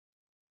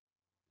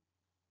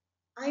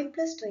I+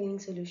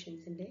 training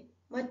സൊല്യൂഷൻസിൻ്റെ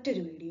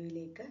മറ്റൊരു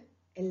വീഡിയോയിലേക്ക്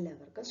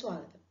എല്ലാവർക്കും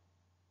സ്വാഗതം.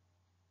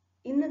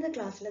 ഇന്നത്തെ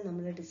ക്ലാസ്സിൽ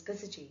നമ്മൾ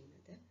ഡിസ്കസ്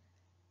ചെയ്യുന്നത്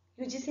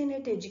UGC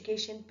net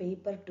education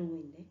paper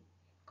 2ൻ്റെ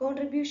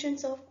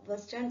contributions of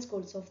western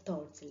schools of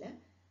തോട്ട്സിൽ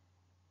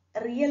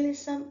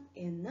realism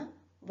എന്ന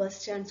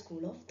വെസ്റ്റേൺ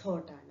സ്കൂൾ ഓഫ്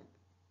തോട്ട് ആണ്.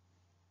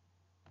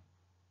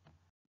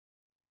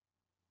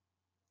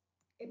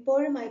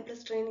 എപ്പോഴും I+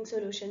 ട്രെയിനിങ്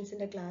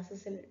സൊല്യൂഷൻസിൻ്റെ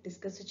ക്ലാസ്സസിൽ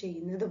ഡിസ്കസ്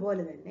ചെയ്യുന്നത്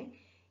പോലെ തന്നെ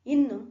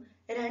ഇന്നും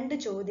രണ്ട്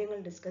ചോദ്യങ്ങൾ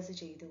ഡിസ്കസ്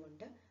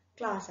ചെയ്തുകൊണ്ട്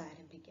ക്ലാസ്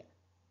ആരംഭിക്കാം.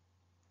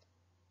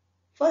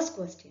 First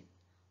question,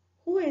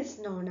 who is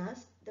known as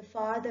the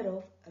father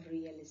of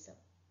realism?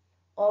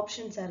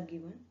 Options are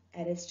given: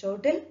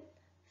 Aristotle,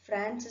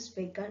 Francis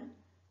Bacon,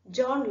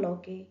 John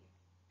Locke,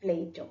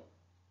 Plato.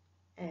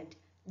 And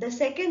the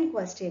second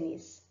question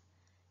is,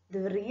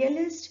 the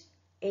realist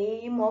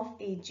aim of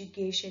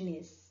education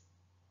is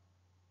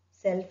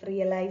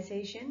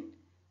self-realization,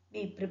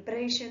 B,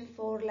 preparation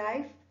for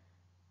life,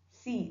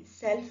 C,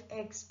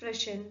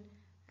 self-expression,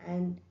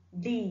 and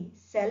D,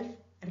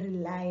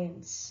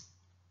 self-reliance.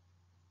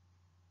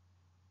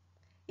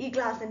 ഈ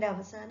ക്ലാസ്സിൻ്റെ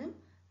അവസാനം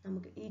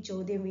നമുക്ക് ഈ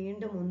ചോദ്യം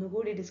വീണ്ടും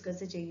ഒന്നുകൂടി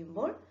discuss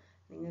ചെയ്യുമ്പോൾ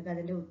നിങ്ങൾക്ക്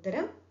അതിൻ്റെ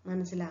ഉത്തരം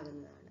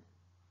മനസ്സിലാകുന്നതാണ്.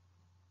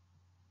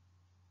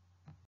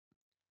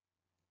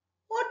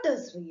 What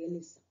is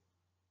realism?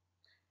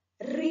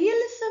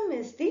 Realism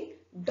is the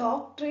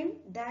doctrine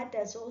that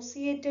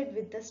associated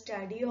with the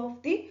study of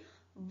the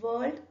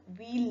world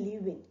we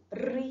live in.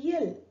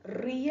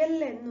 Real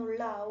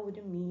എന്നുള്ള ആ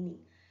ഒരു മീനിങ്,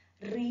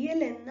 റിയൽ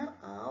എന്ന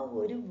ആ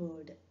ഒരു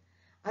വേർഡ്,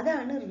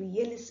 അതാണ്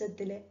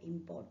റിയലിസത്തിലെ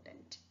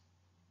ഇമ്പോർട്ടൻറ്റ്.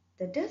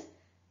 ദറ്റ് ഈസ്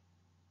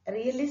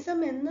റിയലിസം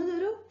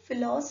എന്നതൊരു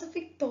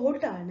ഫിലോസഫിക്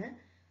തോട്ട് ആണ്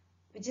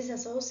which is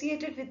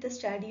associated with the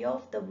study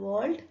of the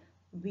world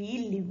we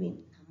live in.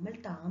 നമ്മൾ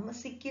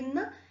താമസിക്കുന്ന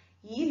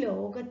ഈ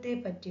ലോകത്തെ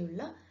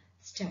പറ്റിയുള്ള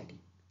study.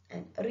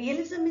 And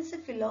realism is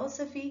a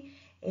philosophy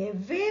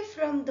away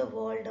from the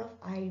world of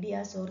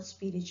ideas or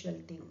spiritual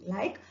thing,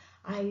 like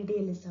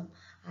idealism.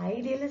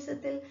 Idealism,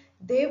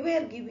 they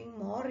were giving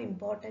more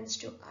importance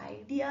to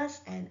ideas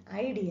and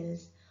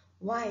ideals,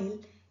 while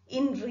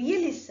in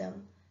realism,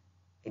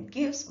 it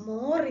gives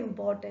more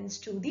importance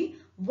to the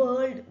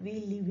world we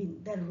live in,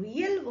 the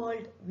real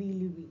world we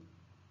live in.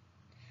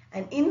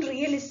 And in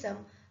realism,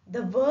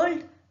 the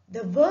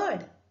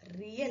word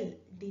real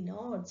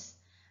denotes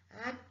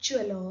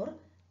actual or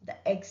the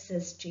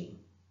existing.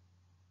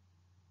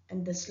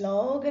 And the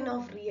slogan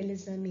of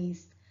realism is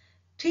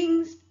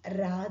things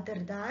rather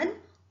than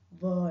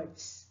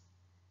words.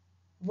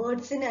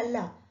 Words in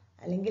alla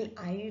allengil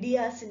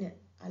ideas in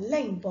alla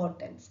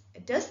importance.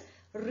 It is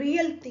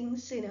real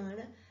things in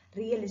aanu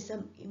realism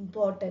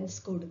importance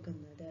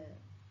kodukunnathu.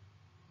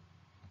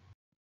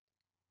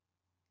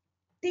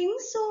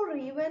 Things or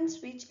events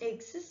which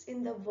exist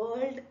in the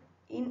world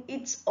in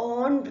its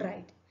own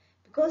right,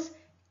 because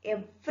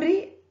every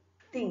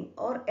thing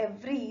or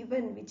every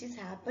event which is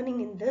happening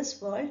in this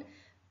world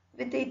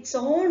with its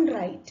own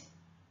right.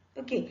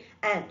 Okay,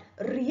 and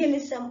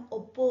realism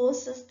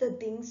opposes the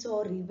things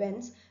or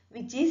events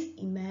which is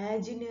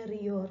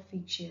imaginary or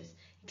fictitious.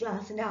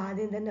 ക്ലാസ്സിൻ്റെ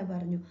ആദ്യം തന്നെ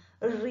പറഞ്ഞു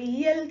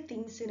real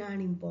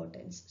തിങ്സിനാണ്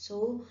importance. So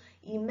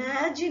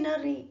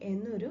imaginary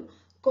എന്നൊരു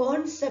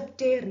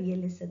കോൺസെപ്റ്റേ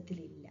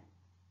റിയലിസത്തിലില്ല.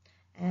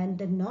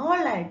 And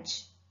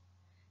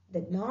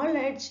the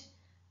knowledge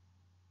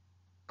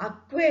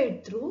acquired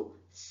through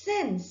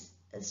sense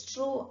is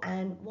true,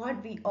 and what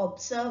we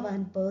observe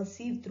and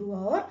perceive through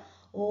our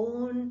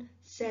own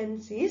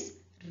sense is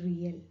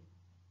real.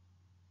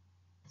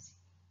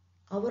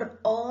 Our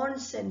own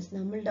sense,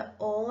 നമ്മളുടെ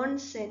on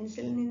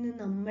സെൻസിൽ നിന്ന്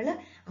നമ്മൾ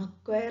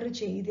acquire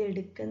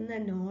ചെയ്തെടുക്കുന്ന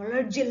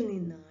നോളജിൽ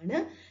നിന്നാണ്,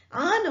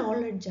 ആ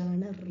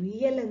നോളജാണ്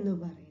റിയൽ എന്ന്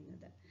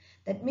പറയുന്നത്.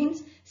 ദാറ്റ്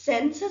മീൻസ്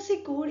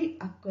സെൻസസിൽ കൂടി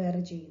അക്വയർ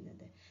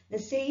ചെയ്യുന്നത്.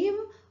 ദ സെയിം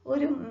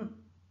ഒരു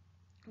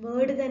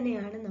വേർഡ്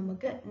തന്നെയാണ്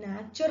നമുക്ക്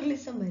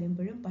നാച്ചുറലിസം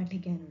വരുമ്പോഴും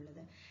പഠിക്കാനുള്ളത്.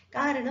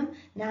 കാരണം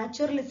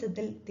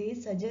നാച്ചുറലിസത്തിൽ they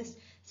suggest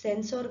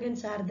sense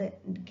organs are the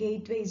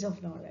gateways of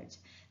knowledge.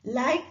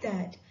 Like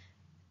that,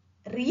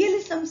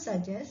 realism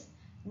suggests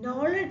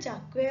knowledge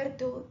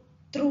acquired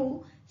through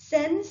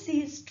sense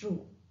is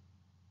true,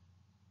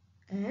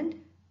 and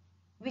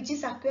which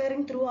is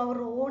acquiring through our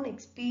own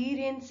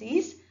experience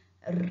is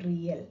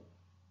real.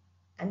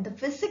 And the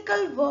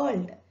physical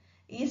world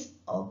is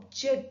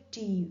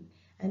objective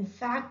and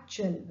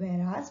factual,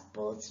 whereas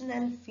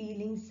personal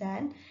feelings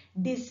and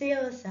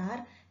desires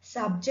are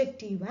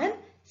subjective and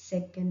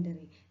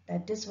secondary.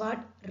 That is what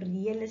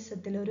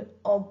realismത്തിൽ ഒരു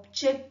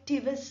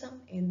objectivism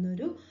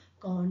എന്നൊരു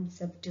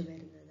concept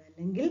വരുന്നത്.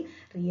 അല്ലെങ്കിൽ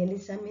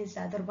realism is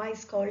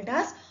otherwise called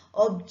as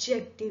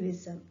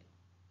objectivism.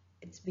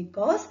 It's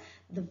because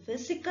the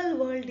physical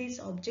world is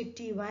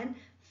objective and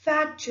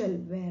factual,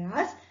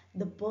 whereas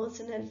the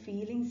personal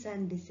feelings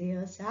and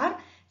desires are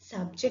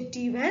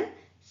subjective and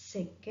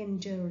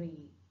secondary.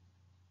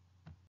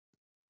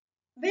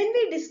 When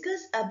we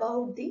discuss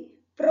about the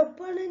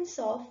proponents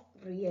of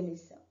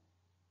realism,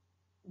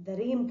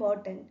 very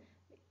important,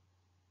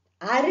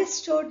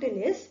 Aristotle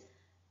is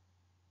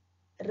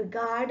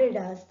regarded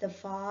as the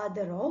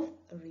father of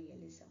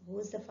realism. Who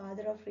is the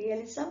father of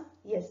realism?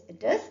 Yes,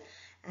 it is.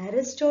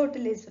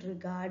 Aristotle is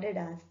regarded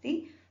as the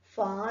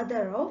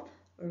father of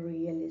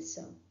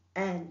realism.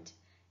 And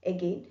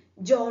again,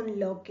 John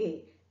Locke,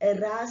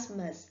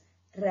 Erasmus,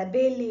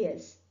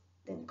 Rabelais,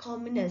 then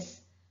Comenius,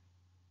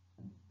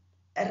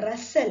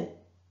 Russell,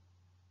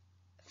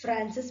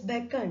 Francis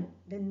Bacon,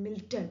 then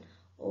Milton.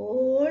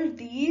 All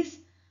these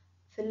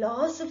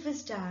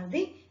philosophers are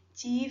the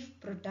chief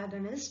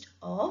protagonists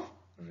of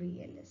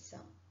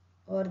realism,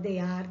 or they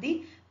are the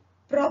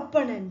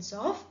proponents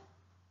of,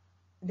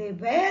 they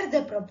were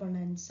the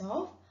proponents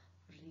of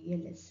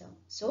realism.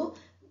 So,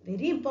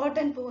 very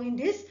important point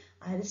is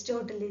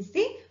Aristotle is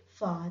the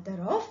father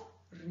of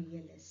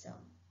realism.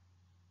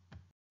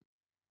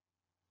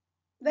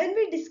 When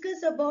we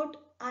discuss about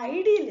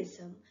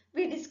idealism,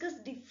 we discuss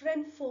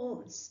different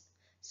forms.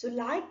 So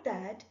like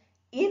that,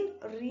 in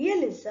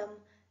realism,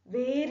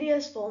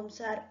 various forms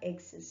are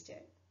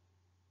existed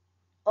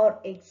or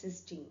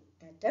existing.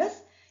 That is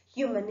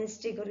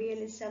humanistic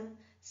realism,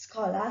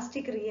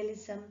 scholastic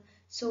realism,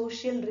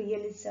 social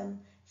realism,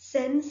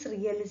 sense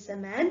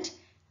realism and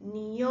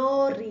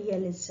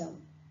neo-realism.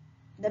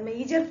 The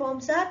major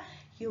forms are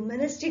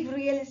humanistic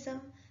realism,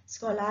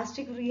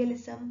 scholastic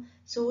realism,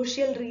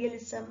 social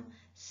realism,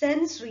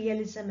 sense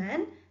realism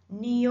and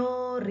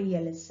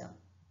neo-realism.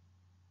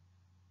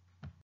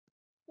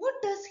 What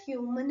does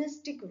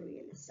humanistic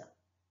realism?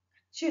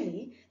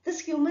 Actually, this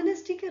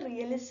humanistic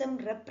realism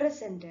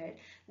represented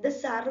the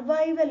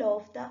survival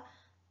of the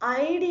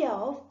idea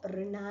of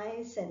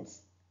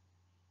Renaissance.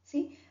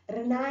 See,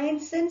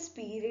 Renaissance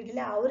period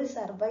our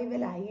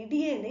survival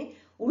idea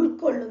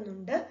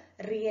ulkollunnundu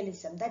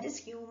realism, that is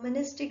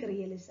humanistic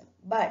realism,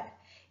 but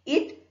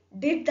it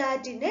did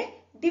that in a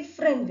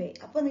different way.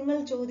 അപ്പോൾ നിങ്ങൾ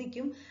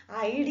ചോദിക്കും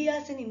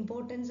ഐഡിയാസിന്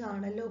importance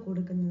ആണല്ലോ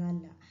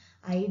കൊടുക്കുന്നതല്ല,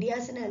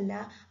 ഐഡിയാസിനല്ല,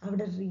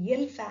 അവിടെ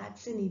real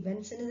ഫാക്ട്സിന്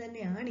ഇവൻസിന്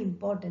തന്നെയാണ്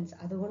importance.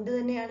 അതുകൊണ്ട്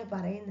തന്നെയാണ്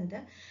പറയുന്നത്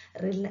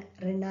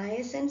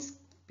renaissance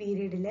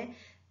പീരീഡിലെ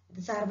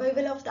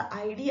survival of the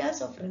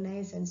ideas of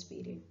renaissance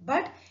period,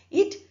 but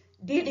it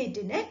did it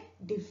in a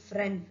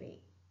different way.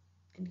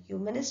 And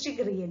humanistic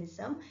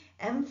realism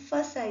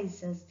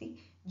emphasizes the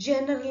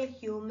general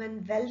human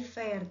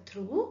welfare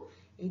through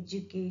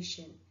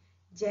education.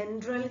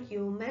 General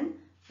human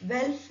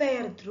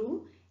welfare through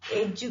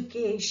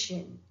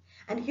education.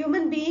 And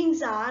human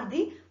beings are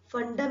the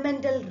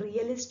fundamental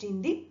realist in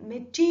the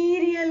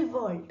material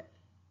world.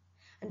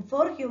 And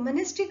for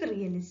humanistic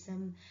realism,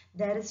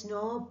 there is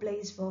no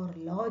place for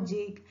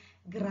logic,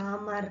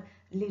 grammar,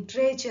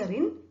 literature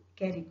in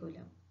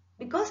curriculum.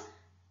 Because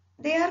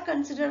they are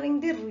considering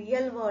the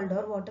real world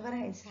or whatever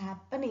is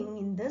happening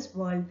in this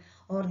world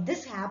or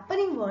this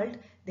happening world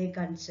they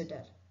consider.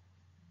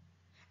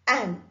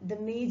 And the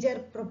major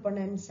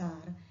proponents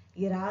are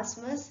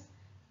Erasmus,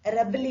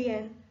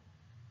 Rabelais,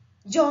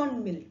 John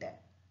Milton.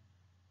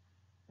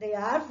 They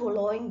are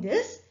following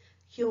this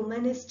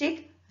humanistic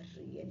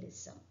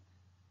realism.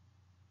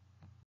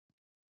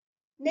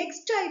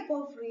 Next type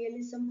of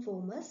realism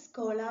form is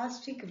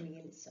scholastic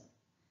realism.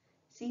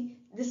 See,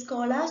 the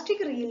scholastic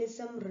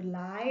realism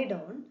relied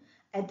on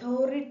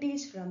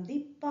authorities from the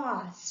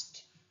past.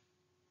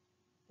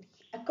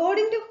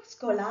 According to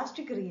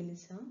scholastic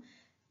realism,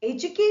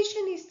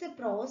 education is the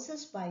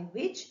process by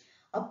which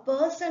a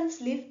person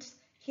lifts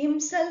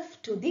himself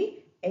to the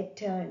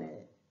eternal.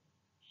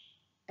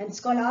 And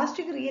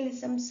scholastic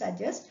realism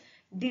suggests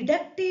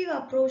deductive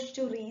approach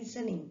to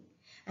reasoning,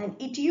 and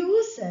it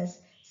uses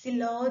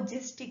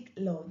syllogistic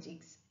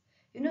logics.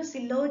 You know,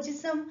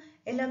 syllogism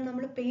എല്ലാം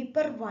നമ്മൾ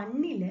paper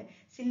 1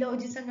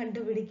 syllogism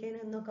കണ്ടുപിടിക്കാൻ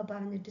എന്നൊക്കെ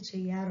പറഞ്ഞിട്ട്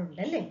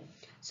ചെയ്യാറുണ്ടല്ലേ.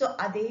 So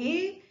അതേ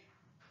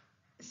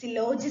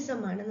syllogism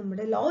ആണ്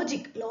നമ്മുടെ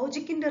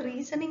ലോജിക്കിന്റെ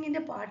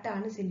റീസണിങ്ങിന്റെ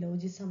പാർട്ടാണ്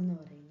syllogism എന്ന്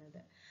പറയുന്നത്.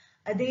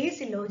 അതേ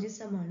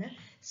സിലോജിസം ആണ്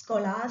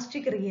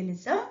സ്കോളാസ്റ്റിക്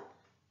റിയലിസം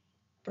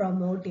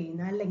പ്രൊമോട്ട്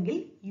ചെയ്യുന്നത് അല്ലെങ്കിൽ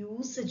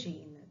യൂസ്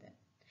ചെയ്യുന്നത്.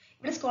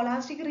 ഇവിടെ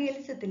സ്കോളാസ്റ്റിക്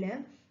റിയലിസത്തില്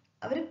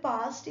അവർ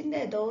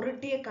പാസ്റ്റിന്റെ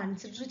അതോറിറ്റിയെ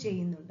കൺസിഡർ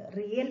ചെയ്യുന്നുണ്ട്.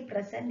 റിയൽ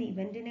പ്രസന്റ്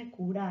ഇവന്റിനെ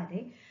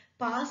കൂടാതെ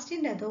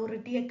പാസ്റ്റിന്റെ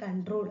അതോറിറ്റിയെ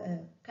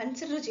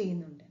കൺസിഡർ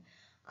ചെയ്യുന്നുണ്ട്.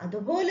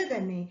 അതുപോലെ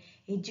തന്നെ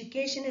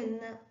എഡ്യൂക്കേഷൻ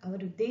എന്ന് അവർ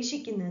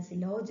ഉദ്ദേശിക്കുന്ന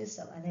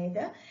സിലോജിസം,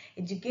 അതായത്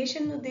എഡ്യൂക്കേഷൻ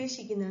എന്ന്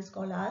ഉദ്ദേശിക്കുന്ന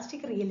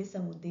സ്കോളാസ്റ്റിക്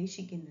റിയലിസം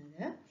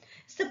ഉദ്ദേശിക്കുന്നത്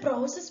it's the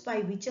process by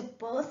which A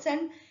person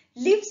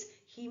lives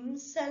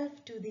himself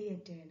to the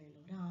eternal.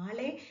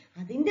 ഒരാളെ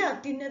അതിന്റെ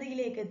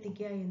അത്യുന്നതിയിലേക്ക്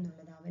എത്തിക്കുക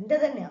എന്നുള്ളത്, അവന്റെ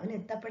തന്നെ അവൻ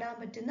എത്തപ്പെടാൻ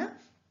പറ്റുന്ന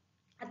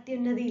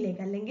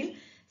അത്യുന്നതിയിലേക്ക്, അല്ലെങ്കിൽ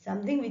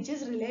something which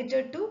is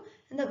related to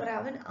എന്താ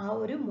പറയുക, അവൻ ആ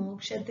ഒരു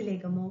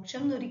മോക്ഷത്തിലേക്ക്.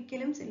 മോക്ഷം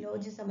എന്നൊരിക്കലും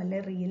സിലോജിസം അല്ലെ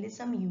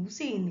റിയലിസം യൂസ്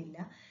ചെയ്യുന്നില്ല,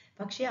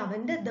 പക്ഷെ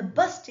അവന്റെ ദ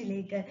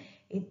ബെസ്റ്റിലേക്ക്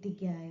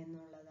എത്തിക്കുക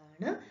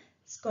എന്നുള്ളതാണ്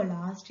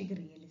സ്കോളാസ്റ്റിക്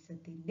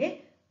റിയലിസത്തിന്റെ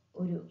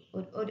ഒരു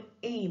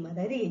എയിം.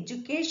 അതായത്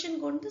എഡ്യൂക്കേഷൻ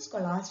കൊണ്ട്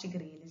സ്കോളാസ്റ്റിക്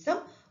റിയലിസം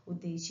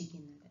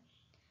ഉദ്ദേശിക്കുന്നത്.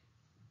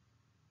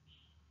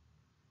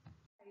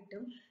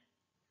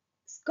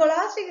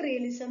 സ്കോളാസ്റ്റിക്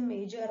റിയലിസം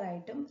മേജർ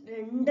ആയിട്ടും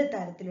 2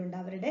 തരത്തിലുണ്ട്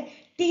അവരുടെ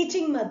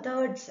teaching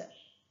methods.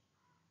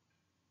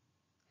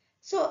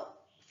 So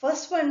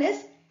first one is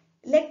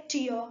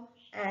lectio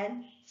and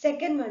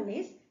second one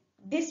is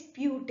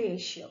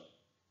disputatio.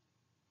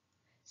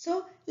 So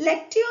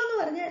lectio എന്ന്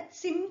പറഞ്ഞ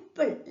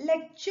സിമ്പിൾ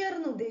lecture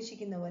എന്ന്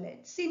ഉദ്ദേശിക്കുന്ന പോലെ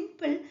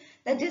simple,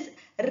 that is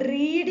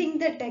reading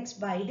the text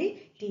by the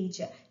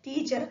teacher.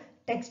 Teacher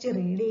text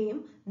read ചെയ്യും,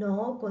 no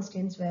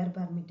questions wear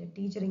permitted.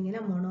 Teacher ഇങ്ങനെ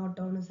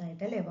monotonous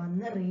ആയിട്ട് അല്ലെ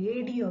വന്ന്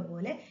റേഡിയോ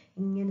പോലെ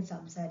ഇങ്ങനെ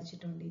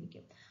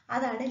സംസാരിച്ചിട്ടുണ്ടിരിക്കും.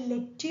 അതാണ്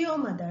lectio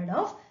method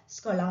of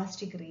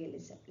scholastic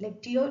realism.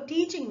 lectio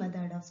teaching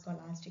method of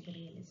scholastic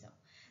realism.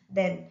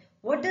 Then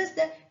what is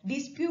the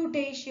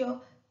disputatio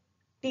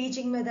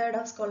teaching method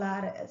of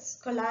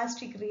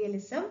scholastic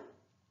realism?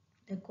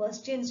 The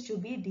questions to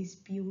be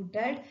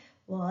disputed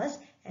was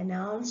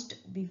announced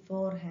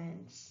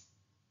beforehand.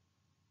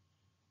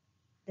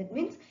 That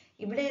means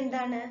ഇവിടെ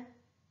എന്താണ്,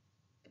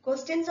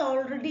 questions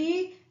already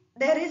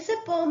there is a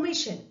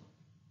permission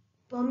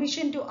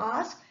to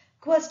ask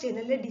question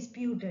അല്ലെ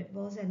disputed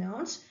was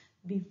announced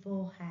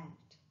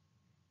beforehand.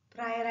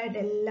 prior ആയിട്ട്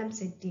എല്ലാം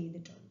set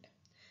ചെയ്തിട്ടുണ്ട്.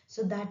 So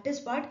that is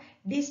what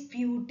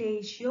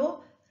disputatio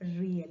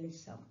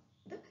realism.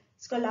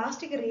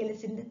 സ്കോലാസ്റ്റിക്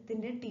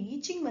റിയലിസത്തിന്റെ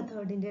teaching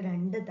മെത്തേഡിന്റെ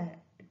രണ്ട്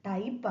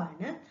type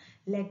ആണ്,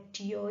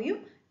 ലെക്റ്റിയോയും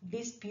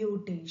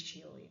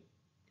ഡിസ്പ്യൂട്ടേഷ്യോയും.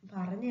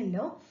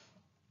 പറഞ്ഞല്ലോ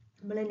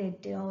നമ്മൾ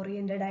നെറ്റ്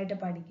ഓറിയന്റഡ് ആയിട്ട്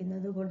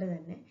പഠിക്കുന്നത് കൊണ്ട്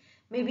തന്നെ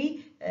മേ ബി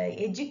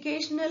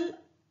എഡ്യൂക്കേഷണൽ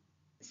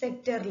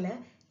സെക്ടറിൽ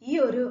ഈ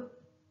ഒരു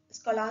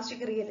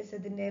സ്കോലാസ്റ്റിക്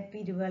റിയലിസത്തിന്റെ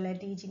പിരിവുകള്,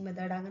 ടീച്ചിങ്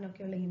മെത്തേഡ്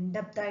അങ്ങനെയൊക്കെയുള്ള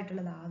ഇൻഡെപ്ത്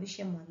ആയിട്ടുള്ളത്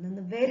ആവശ്യം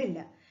വന്നെന്ന് വരില്ല.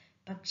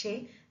 പക്ഷേ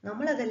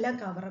നമ്മളതെല്ലാം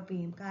കവറപ്പ്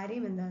ചെയ്യും.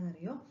 കാര്യം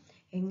എന്താണെന്നറിയോ,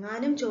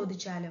 എങ്ങാനും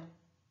ചോദിച്ചാലോ,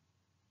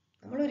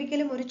 നമ്മൾ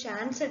ഒരിക്കലും ഒരു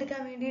ചാൻസ്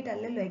എടുക്കാൻ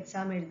വേണ്ടിയിട്ടല്ലല്ലോ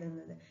എക്സാം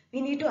എഴുതുന്നത്. We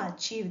need to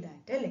achieve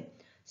that അല്ലേ.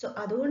 സോ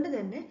അതുകൊണ്ട്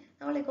തന്നെ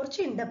നമ്മൾ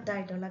കുറച്ച് ഇൻഡെപ്ത്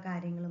ആയിട്ടുള്ള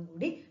കാര്യങ്ങളും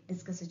കൂടി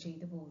ഡിസ്കസ്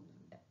ചെയ്തു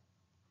പോകുന്നുണ്ട്.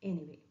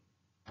 Anyway,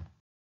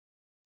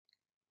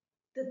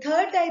 the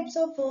third types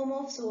of form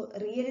of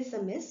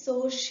realism is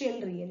social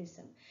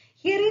realism.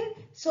 Here in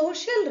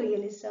social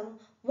realism,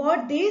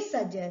 what they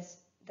suggest,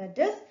 that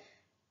is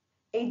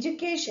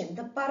education,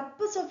 the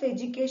purpose of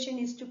education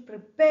is to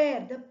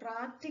prepare the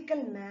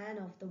practical man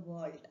of the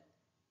world.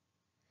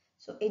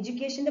 So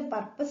education the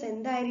purpose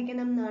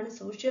എന്തായിരിക്കണം എന്നാണ്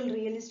social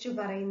realist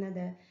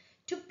പറയുന്നത്?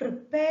 To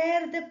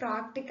prepare the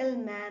practical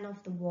man of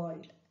the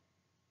world.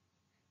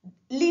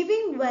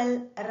 Living well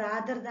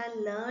rather than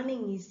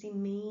learning is the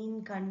main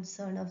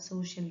concern of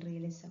social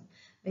realism.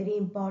 Very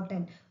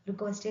important. ഒരു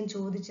question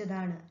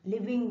ചോദിച്ചതാണ്.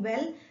 Living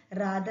well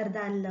rather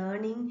than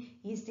learning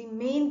is the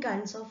main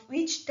concern of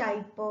which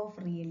type of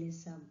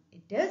realism?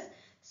 It is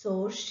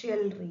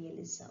social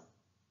realism.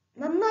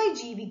 നന്നായി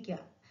ജീവിക്കുക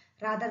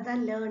rather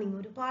than learning,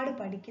 ഒരുപാട്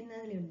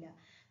പഠിക്കുന്നതിലില്ല,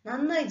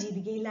 നന്നായി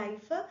ജീവിക്കുക. ഈ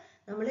life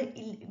നമ്മൾ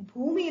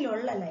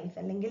ഭൂമിയിലുള്ള ലൈഫ്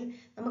അല്ലെങ്കിൽ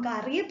നമുക്ക്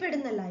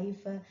അറിയപ്പെടുന്ന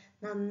ലൈഫ്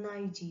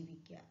നന്നായി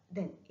ജീവിക്കുക.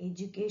 Then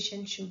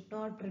education should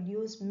not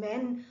produce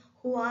men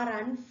who are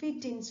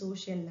unfit in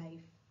social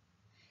life.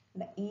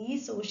 ഈ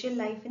സോഷ്യൽ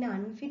ലൈഫിന്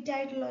അൺഫിറ്റ്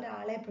ആയിട്ടുള്ള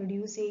ഒരാളെ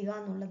പ്രൊഡ്യൂസ് ചെയ്യുക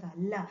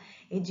എന്നുള്ളതല്ല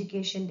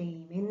എഡ്യൂക്കേഷന്റെ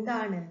എയിം.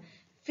 എന്താണ്?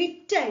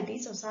 ഫിറ്റ് ആയിട്ട് ഈ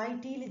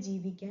സൊസൈറ്റിയിൽ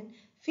ജീവിക്കാൻ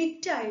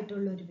ഫിറ്റ്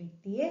ആയിട്ടുള്ള ഒരു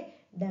വ്യക്തിയെ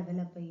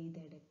ഡെവലപ്പ്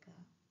ചെയ്തെടുക്കുക.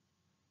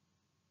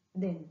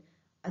 Then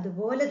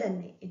അതുപോലെ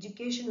തന്നെ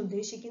എഡ്യൂക്കേഷൻ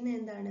ഉദ്ദേശിക്കുന്നത്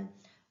എന്താണ്?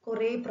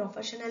 കുറെ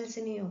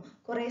പ്രൊഫഷണൽസിനെയോ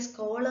കുറെ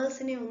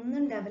സ്കോളേഴ്സിനെയോ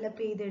ഒന്നും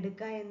ഡെവലപ്പ്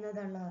ചെയ്തെടുക്കുക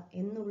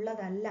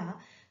എന്നുള്ളതല്ല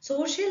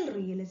സോഷ്യൽ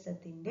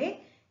റിയലിസത്തിന്റെ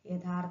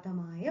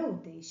യഥാർത്ഥമായ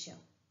ഉദ്ദേശം.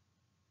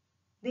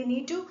 They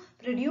need to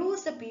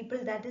produce the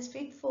people that is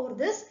fit for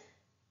this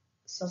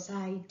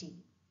society.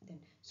 Then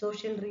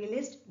social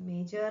realist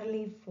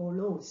majorly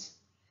follows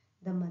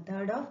the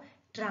method of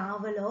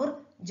travel or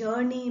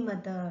journey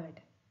method.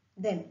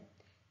 Then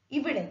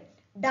ഇവിടെ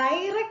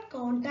direct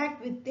contact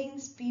with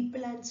things,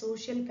 people and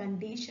social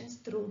conditions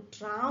through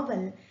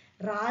travel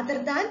rather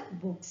than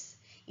books.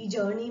 ഈ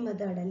journey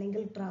method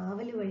അല്ലെങ്കിൽ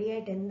travel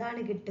വഴിയായിട്ട്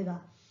എന്താണ് കിട്ടുക?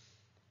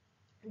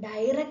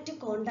 Direct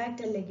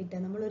contact അല്ലേ കിട്ടുക.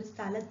 നമ്മൾ ഒരു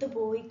സ്ഥലത്ത്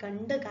പോയി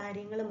കണ്ട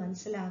കാര്യങ്ങൾ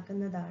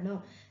മനസ്സിലാക്കുന്നതാണോ,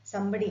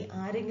 സംബടി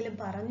ആരെങ്കിലും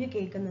പറഞ്ഞു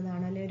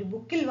കേൾക്കുന്നതാണോ, അല്ലെ ഒരു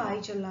ബുക്കിൽ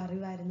വായിച്ചുള്ള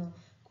അറിവായിരുന്നോ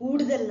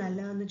കൂടുതൽ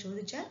നല്ലതെന്ന്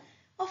ചോദിച്ചാൽ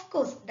ഓഫ്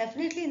കോഴ്സ്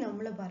ഡെഫിനറ്റ്ലി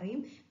നമ്മൾ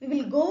പറയും we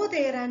will go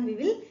there and we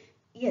will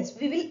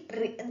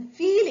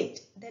feel it,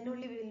 then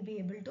only we will be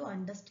able to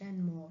understand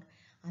more.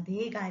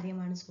 അതേ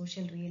കാര്യമാണ്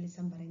സോഷ്യൽ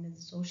റിയലിസം പറയുന്നത്.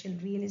 Social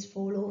realist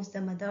follows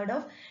the method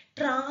of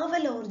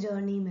travel or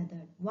journey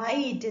method. Why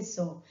it is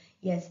so?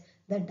 Yes,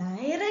 the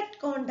direct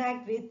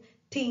contact with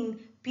thing,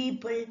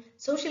 people,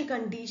 social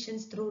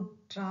conditions through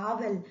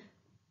travel,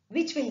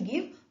 which will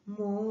give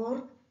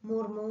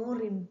more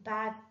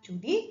impact to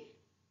the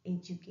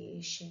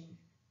education.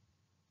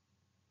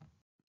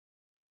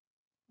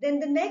 Then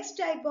the next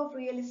type of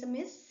realism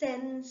is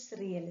sense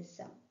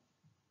realism.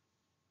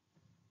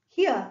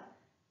 Here,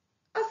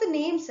 as the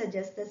name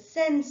suggests, the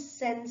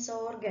sense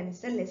organs,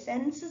 അല്ലേ,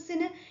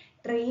 സെൻസസിന്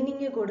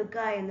training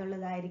കൊടുക്കുക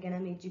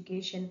എന്നുള്ളതായിരിക്കണം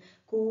education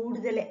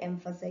കൂടുതൽ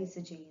emphasise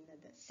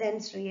ചെയ്യുന്നത്.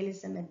 Sense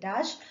realism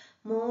attach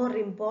more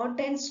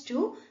importance to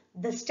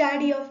the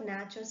study of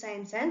natural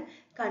science and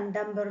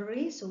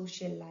contemporary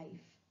social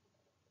life.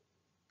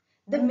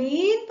 The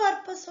main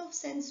purpose of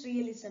sense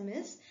realism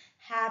is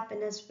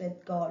happiness with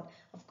God.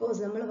 Of course,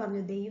 നമ്മൾ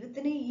പറഞ്ഞു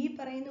ദൈവത്തിന് ഈ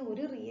പറയുന്ന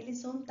ഒരു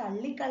റിയലിസവും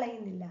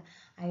തള്ളിക്കളയുന്നില്ല.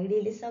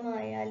 ഐഡിയലിസം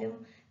ആയാലും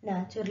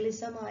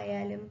നാച്ചുറലിസം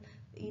ആയാലും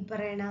ഈ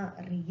പറയണ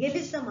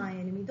റിയലിസം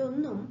ആയാലും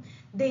ഇതൊന്നും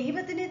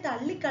ദൈവത്തിനെ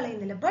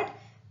തള്ളിക്കളയുന്നില്ല. ബട്ട്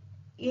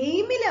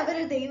എയിമിൽ അവർ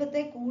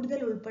ദൈവത്തെ കൂടുതൽ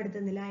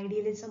ഉൾപ്പെടുത്തുന്നില്ല,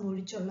 ഐഡിയലിസം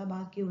ഒഴിച്ചുള്ള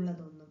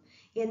ബാക്കിയുള്ളതൊന്നും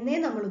എന്നേ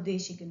നമ്മൾ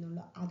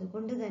ഉദ്ദേശിക്കുന്നുള്ളൂ.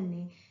 അതുകൊണ്ട്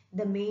തന്നെ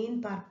the main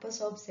purpose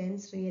of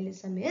sense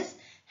realism is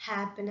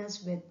happiness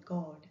with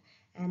God.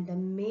 And the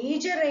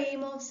major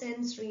aim of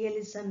sense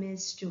realism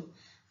is to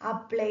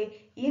apply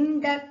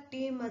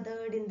inductive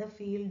method in the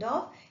field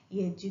of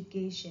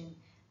education.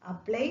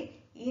 Apply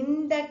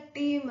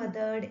inductive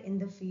method in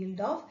the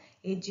field of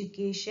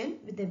education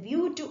with a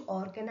view to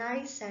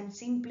organize and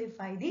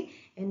simplify the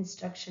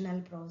instructional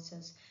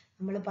process.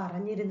 നമ്മൾ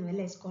പറഞ്ഞിരുന്നു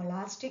അല്ലേ,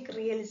 scholastic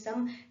realism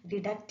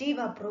deductive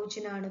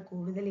അപ്രോച്ചിനാണ്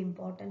കൂടുതൽ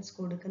importance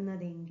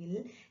കൊടുക്കുന്നതെങ്കിൽ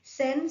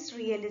sense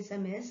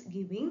realism is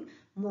giving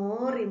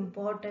more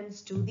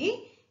importance to the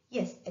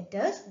it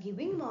is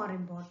giving more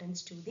importance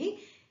to the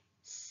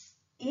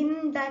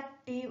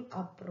inductive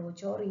approach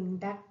or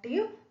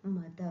inductive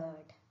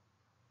method.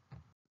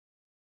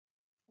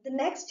 The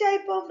next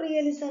type of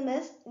realism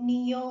is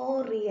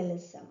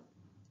neo-realism.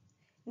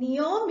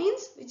 Neo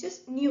means which is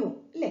new,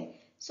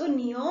 so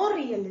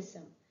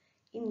neo-realism.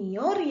 In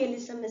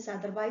neo-realism is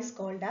otherwise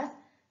called as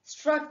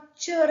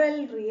structural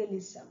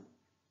realism.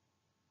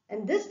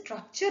 And this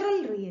structural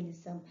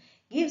realism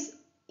gives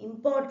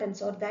importance,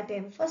 or that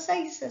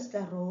emphasizes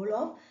the role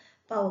of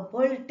power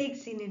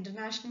politics in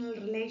international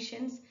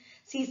relations,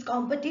 sees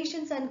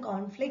competitions and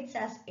conflicts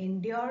as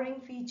enduring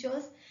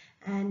features,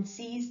 and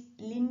sees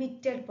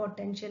limited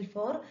potential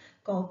for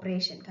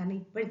cooperation. കാരണം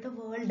ഇപ്പോഴത്തെ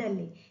world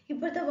അല്ലേ,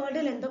 ഇപ്പോഴത്തെ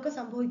വേൾഡിൽ എന്തൊക്കെ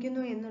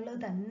സംഭവിക്കുന്നു എന്നുള്ളത്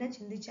തന്നെ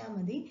ചിന്തിച്ചാൽ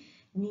മതി.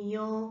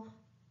 നിയോ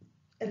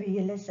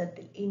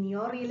റിയലിസത്തിൽ, ഈ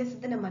നിയോ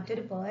റിയലിസത്തിന്റെ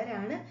മറ്റൊരു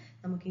പേരാണ്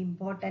നമുക്ക്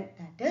important,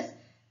 that is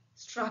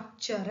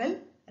structural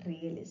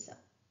realism.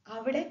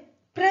 അവിടെ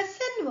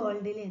പ്രസന്റ്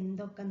വേൾഡിൽ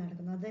എന്തൊക്കെ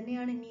നടക്കുന്നു അത്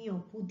തന്നെയാണ് നിയോ,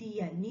 പുതിയ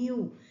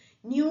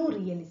ന്യൂ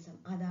റിയലിസം.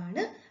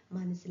 അതാണ്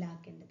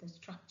മനസ്സിലാക്കേണ്ടത്.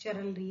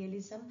 Structural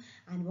realism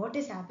and what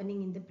is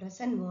happening in the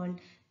present world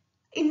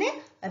in A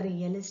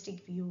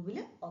realistic വ്യൂവിൽ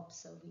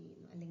ഒബ്സർവ്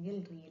ചെയ്യുന്നു, അല്ലെങ്കിൽ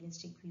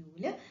റിയലിസ്റ്റിക്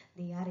വ്യൂവിൽ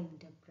ദേ ആർ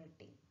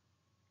ഇന്റർപ്രറ്റിംഗ്.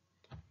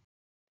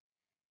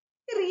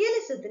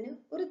 റിയലിസത്തിന്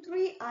ഒരു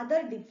 3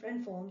 അതർ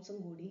ഡിഫറെന്റ് ഫോംസും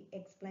കൂടി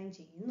എക്സ്പ്ലെയിൻ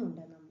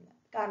ചെയ്യുന്നുണ്ട് നമ്മൾ.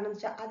 കാരണം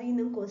വെച്ചാൽ അതിൽ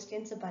നിന്നും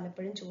ക്വസ്റ്റ്യൻസ്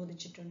പലപ്പോഴും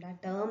ചോദിച്ചിട്ടുണ്ട് ആ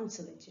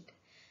ടേംസ് വെച്ചിട്ട്.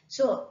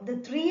 So the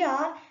 3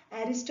 are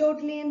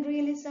Aristotelian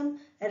realism,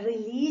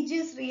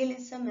 religious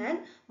realism and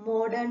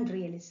modern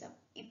realism.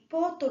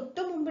 ഇപ്പോൾ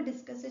തൊട്ട് മുമ്പ്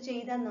ഡിസ്കസ്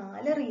ചെയ്ത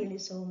 4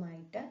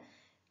 റിയലിസവുമായിട്ട്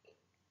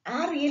ആ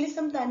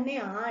റിയലിസം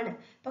തന്നെയാണ്,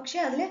 പക്ഷെ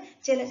അതിൽ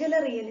ചില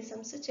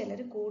റിയലിസംസ്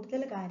ചിലർ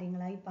കൂടുതൽ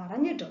കാര്യങ്ങളായി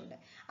പറഞ്ഞിട്ടുണ്ട്.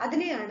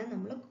 അതിനെയാണ്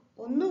നമ്മൾ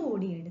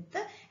ഒന്നുകൂടി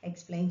എടുത്ത്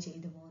എക്സ്പ്ലെയിൻ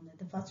ചെയ്തു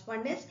പോകുന്നത്. First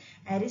one is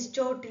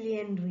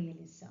Aristotelian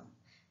realism.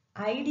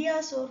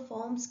 Ideas or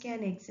forms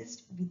can exist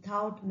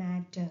without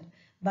matter,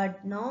 but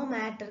no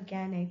matter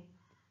can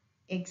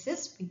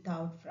exist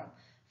without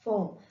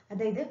form.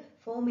 അതായത്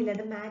ഫോം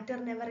ഇല്ലാതെ മാറ്റർ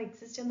നെവർ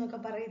എക്സിസ്റ്റ് എന്നൊക്കെ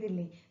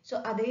പറയുന്നില്ലേ, സോ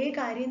അതേ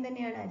കാര്യം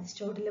തന്നെയാണ്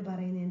അരിസ്റ്റോട്ടിൽ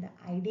പറയുന്നത്.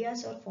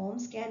 Ideas or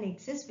forms can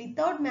exist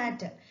without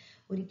matter.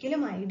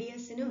 ഒരിക്കലും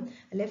ഐഡിയാസിനും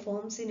അല്ലെ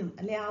ഫോംസിനും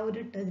അല്ലെ ആ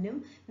ഒരു ഇതിനും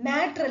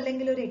മാറ്റർ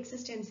അല്ലെങ്കിൽ ഒരു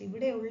എക്സിസ്റ്റൻസ്,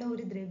 ഇവിടെയുള്ള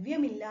ഒരു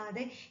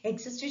ദ്രവ്യമില്ലാതെ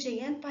എക്സിസ്റ്റ്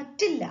ചെയ്യാൻ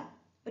പറ്റില്ല,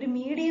 ഒരു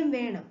മീഡിയം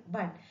വേണം.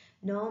 But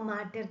no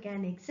matter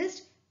can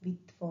exist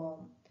with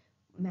form.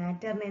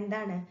 മാറ്ററിന്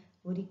എന്താണ്,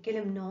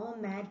 ഒരിക്കലും no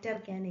matter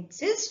can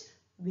exist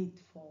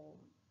with form.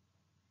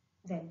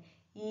 Then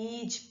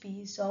each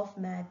piece of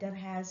matter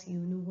has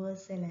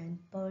universal and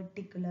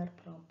particular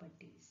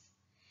properties.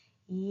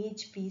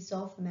 Each piece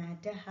of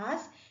matter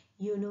has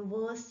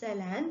universal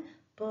and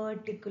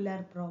particular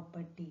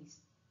properties.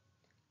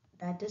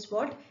 That is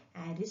what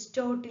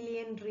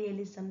Aristotelian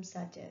realism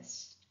suggests.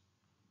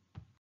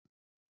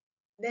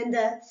 Then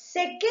the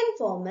second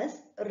form is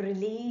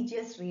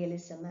religious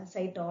realism. As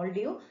I told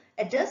you,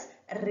 it is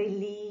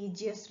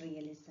religious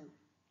realism.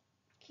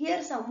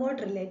 Here somewhat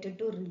related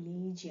to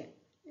religion.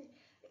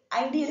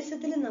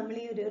 ഐഡിയലിസത്തിൽ നമ്മൾ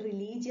ഈ ഒരു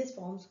religious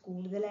forms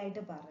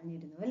കൂടുതലായിട്ട്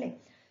പറഞ്ഞിരുന്നു അല്ലേ.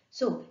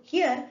 So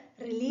here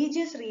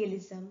religious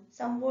realism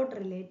somewhat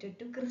related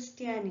to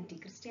Christianity,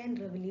 Christian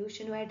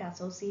റെവല്യൂഷനുമായിട്ട്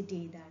associate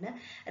ചെയ്താണ്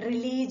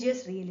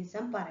religious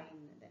realism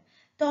പറയുന്നത്.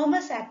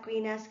 Thomas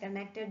Aquinas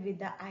connected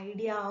with the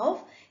idea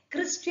of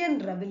Christian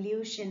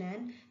revolution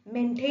and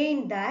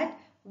maintain that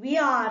we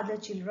are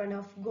the children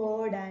of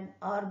God and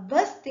our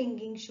best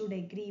thinking should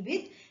agree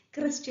with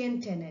Christian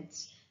tenets.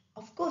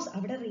 Of course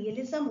അവിടെ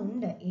realism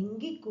ഉണ്ട്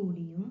എങ്കിൽ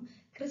കൂടിയും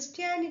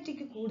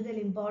ക്രിസ്ത്യാനിറ്റിക്ക് കൂടുതൽ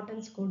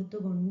importance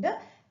കൊടുത്തുകൊണ്ട്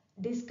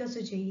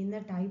discuss ചെയ്യുന്ന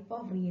type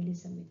of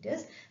realism it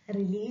is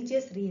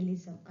religious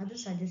realism. അത്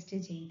suggest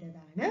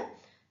ചെയ്തതാണ്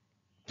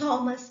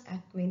Thomas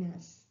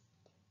Aquinas.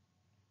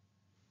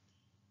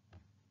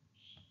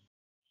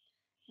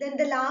 Then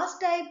the last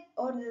type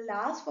or the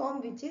last form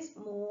which is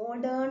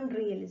modern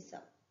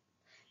realism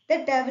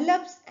that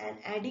develops an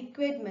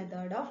adequate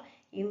method of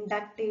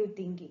inductive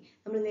thinking.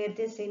 നമ്മൾ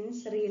നേരത്തെ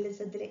sense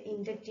റിയലിസത്തിൽ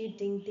inductive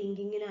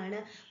തിങ്കിങ്ങിനാണ്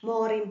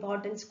more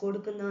importance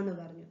കൊടുക്കുന്നതെന്ന്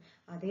പറഞ്ഞു.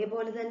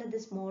 അതേപോലെ തന്നെ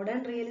this modern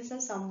realism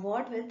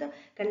somewhat with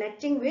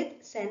connecting with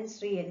sense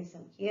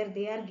realism. Here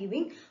they are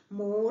giving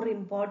more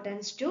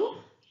importance to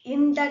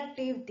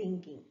inductive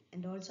thinking.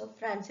 And also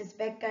Francis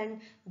Bacon,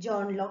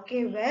 John Locke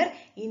were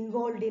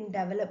involved in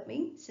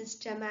developing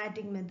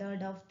systematic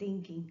method of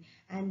thinking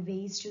and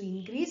ways to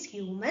increase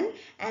human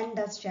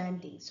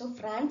understanding. So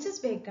Francis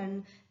Bacon,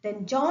 then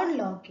John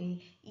Locke,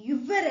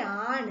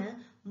 ഇവരാണ്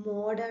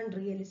modern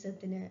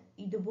റിയലിസത്തിന്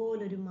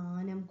ഇതുപോലൊരു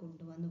മാനം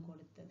കൊണ്ടുവന്ന്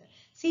കൊടുത്തത്.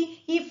 C,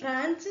 ഈ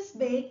Francis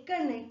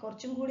ബേക്കണിനെ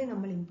കുറച്ചും കൂടി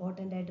നമ്മൾ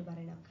important ആയിട്ട്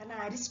പറയണം. കാരണം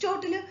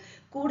അരിസ്റ്റോട്ടിൽ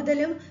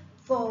കൂടുതലും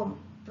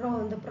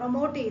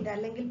പ്രൊമോട്ട് ചെയ്ത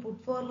അല്ലെങ്കിൽ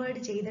പുട്ട് ഫോർവേഡ്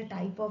ചെയ്ത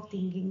ടൈപ്പ് ഓഫ്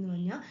തിങ്കിങ് എന്ന്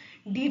പറഞ്ഞാൽ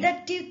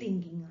ഡിഡക്റ്റീവ്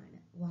തിങ്കിങ് ആണ്.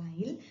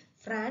 While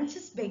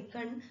Francis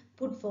bacon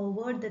put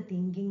forward the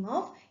thinking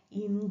of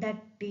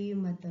inductive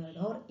method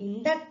or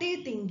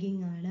inductive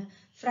thinking ആണ്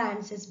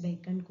ഫ്രാൻസിസ്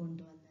ബേക്കൺ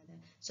കൊണ്ടുവന്നത്.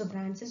 So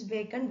Francis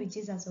Bacon, who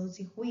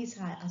is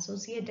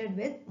associated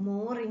with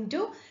more into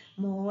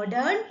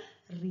modern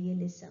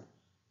realism.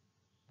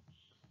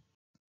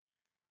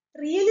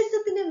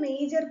 റിയലിസത്തിന്റെ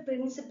major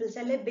principles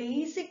അല്ലെ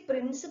basic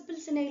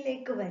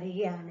പ്രിൻസിപ്പിൾസിലേക്ക്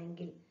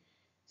വരികയാണെങ്കിൽ,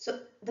 so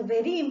the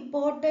very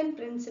important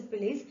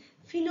principle is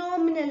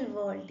phenomenal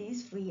world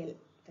is real.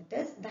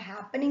 That is the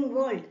happening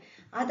world,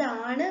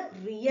 അതാണ്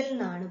real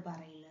എന്നാണ്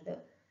പറയുന്നത്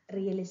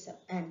realism,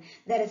 and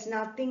there is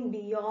nothing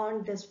beyond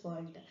this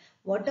world.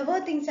 Whatever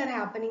things are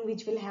happening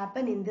which will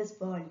happen in this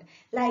world,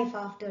 life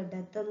after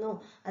death എന്നോ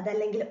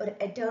അതല്ലെങ്കിൽ ഒരു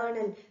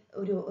eternal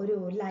ഒരു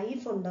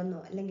life ഉണ്ടെന്നോ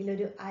അല്ലെങ്കിൽ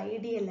ഒരു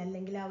ഐഡിയൽ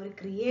അല്ലെങ്കിൽ ആ ഒരു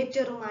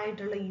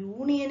ക്രിയേറ്ററുമായിട്ടുള്ള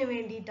യൂണിയന്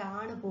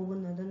വേണ്ടിയിട്ടാണ്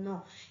പോകുന്നതെന്നോ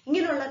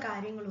ഇങ്ങനെയുള്ള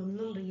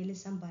കാര്യങ്ങളൊന്നും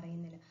റിയലിസം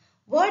പറയുന്നില്ല.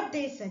 What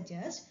they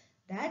suggest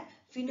that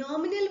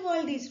phenomenal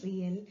world is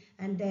real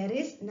and there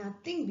is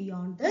nothing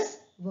beyond this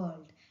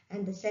world.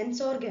 And the sense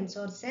organs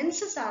or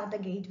senses are the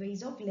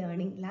gateways of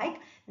learning, like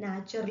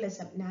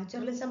naturalism.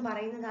 Naturalism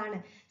പറയുന്നതാണ്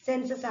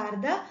senses are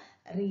the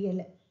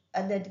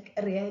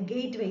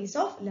gateways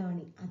of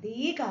learning.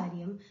 അതേ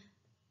കാര്യം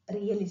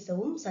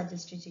റിയലിസവും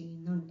suggest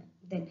ചെയ്യുന്നുണ്ട്.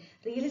 Then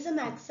realism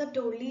accept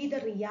only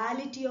the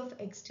reality of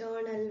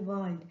external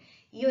world.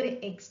 ഈ ഒരു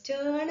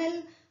external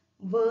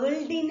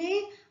വേൾഡിനെ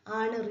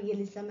ആണ്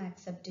realism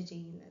accept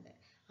ചെയ്യുന്നത്.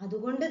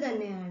 അതുകൊണ്ട്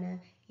തന്നെയാണ്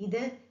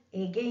ഇത്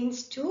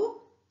എഗെയിൻസ്റ്റ് ടു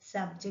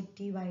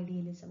സബ്ജക്റ്റീവ്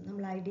ഐഡിയലിസം.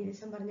 നമ്മൾ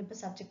ഐഡിയലിസം പറഞ്ഞപ്പോൾ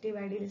സബ്ജക്റ്റീവ്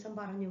ഐഡിയലിസം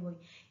പറഞ്ഞു പോയി.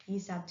 ഈ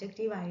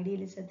സബ്ജക്റ്റീവ്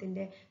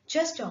ഐഡിയലിസത്തിന്റെ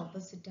ജസ്റ്റ്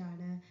ഓപ്പോസിറ്റ്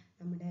ആണ്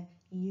നമ്മുടെ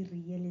ഈ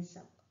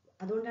റിയലിസം.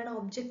 അതുകൊണ്ടാണ്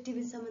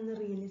ഒബ്ജക്റ്റിവിസം എന്ന്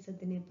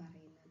റിയലിസത്തിനെ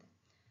പറയുന്നത്.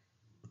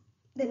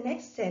 The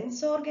next, sense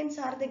organs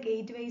are the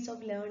gateways of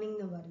learning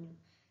എന്ന് പറഞ്ഞു.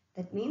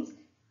 That means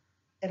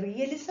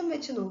റിയലിസം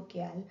വെച്ച്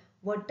നോക്കിയാൽ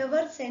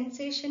whatever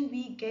sensation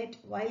we get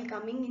while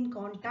coming in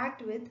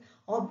contact with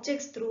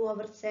objects through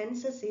our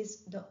senses is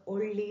the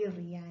only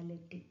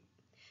reality.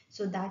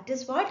 So that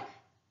is what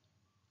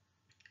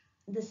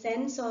the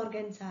sense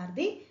organs are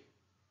the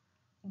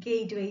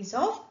gateways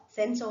of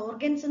sense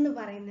organs എന്ന്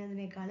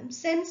പറയുന്നതിനേക്കാളും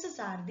senses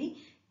are the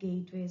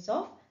gateways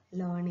of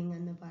learning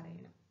എന്ന്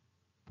പറയണം.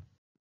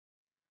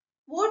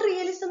 What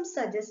realism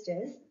suggests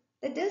is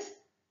that is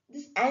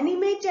this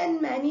animate and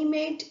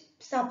inanimate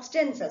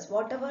substances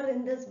whatever in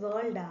this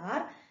world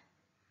are,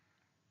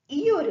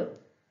 ഈ ഒരു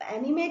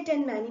animate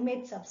and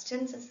inanimate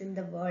substances in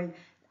the world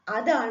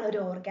അതാണ് ഒരു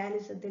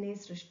ഓർഗാനിസത്തിനെ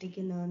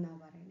സൃഷ്ടിക്കുന്നതെന്നാണ്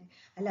പറയുന്നത്.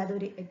 അല്ലാതെ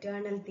ഒരു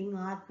എറ്റേണൽ തിങ്,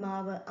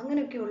 ആത്മാവ്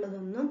അങ്ങനെയൊക്കെ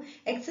ഉള്ളതൊന്നും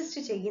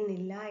എക്സിസ്റ്റ്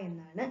ചെയ്യുന്നില്ല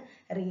എന്നാണ്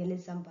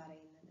റിയലിസം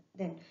പറയുന്നത്.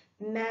 Then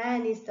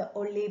man is the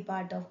only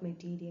part of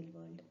material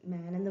world.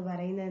 മാൻ എന്ന്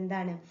പറയുന്നത്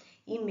എന്താണ്?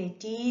 ഈ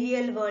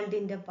മെറ്റീരിയൽ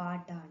വേൾഡിന്റെ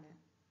പാർട്ടാണ്.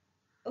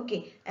 Okay,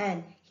 and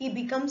he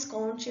becomes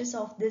conscious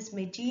of this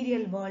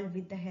material world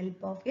with the help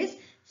of his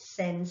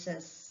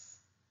senses.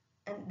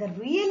 And the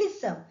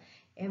realism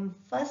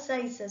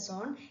emphasizes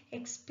on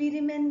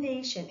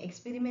experimentation.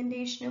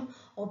 Experimentation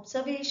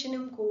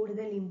observationും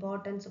കൂടുതൽ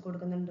importance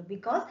കൊടുക്കുന്നുണ്ട്.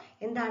 Because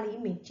എന്താണ്, ഈ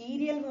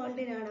material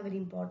വേൾഡിനാണ് അവർ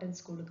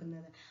importance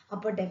കൊടുക്കുന്നത്.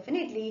 അപ്പോൾ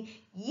ഡെഫിനറ്റ്ലി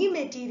ഈ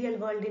മെറ്റീരിയൽ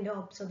വേൾഡിന്റെ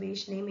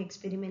ഒബ്സർവേഷനെയും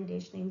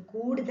എക്സ്പെരിമെന്റേഷനെയും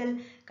കൂടുതൽ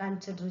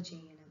കൺസിഡർ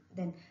ചെയ്യണം.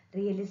 Then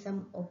realism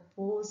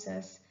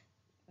opposes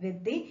with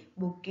the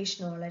bookish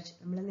knowledge.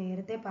 നമ്മൾ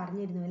നേരത്തെ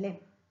പറഞ്ഞിരുന്നു അല്ലേ,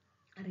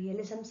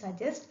 റിയലിസം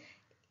സജസ്റ്റ്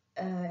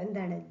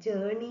എന്താണ്,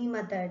 ജേർണി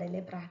മെത്തേഡ്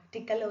അല്ലെ,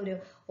 പ്രാക്ടിക്കൽ ഒരു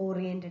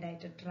ഓറിയന്റഡ്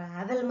ആയിട്ട്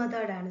ട്രാവൽ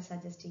മെത്തേഡാണ്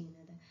സജസ്റ്റ്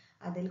ചെയ്യുന്നത്.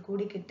 അതിൽ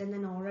കൂടി കിട്ടുന്ന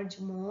knowledge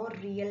more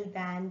real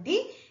than the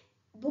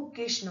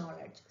Bookish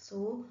knowledge. So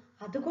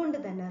അതുകൊണ്ട്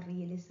തന്നെ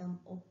realism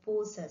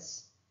opposes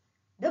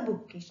the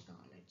Bookish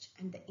knowledge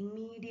and the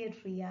immediate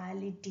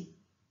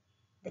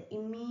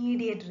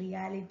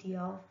reality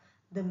of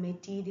the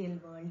material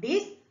world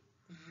is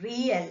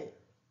real.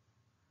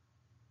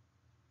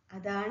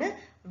 അതാണ്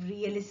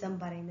റിയലിസം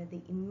പറയുന്നത്.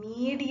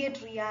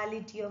 Immediate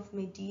reality of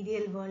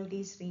material world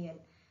is real.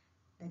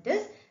 That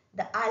is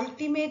the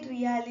ultimate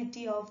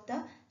reality of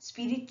the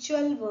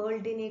spiritual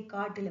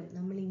വേൾഡിനെക്കാട്ടിലും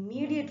നമ്മൾ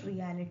immediate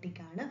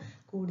റിയാലിറ്റിക്കാണ്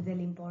കൂടുതൽ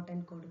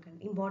importance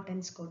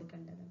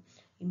കൊടുക്കേണ്ടത്.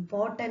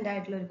 Important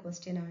ആയിട്ടുള്ള ഒരു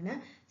question ആണ്.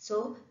 So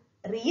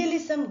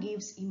realism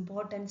gives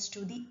importance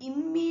to the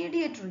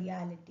immediate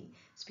reality,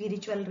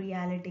 spiritual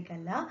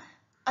റിയാലിറ്റിക്കല്ല.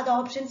 അത്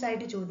options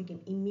ആയിട്ട് ചോദിക്കും.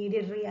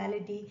 ഇമ്മീഡിയറ്റ്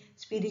റിയാലിറ്റി,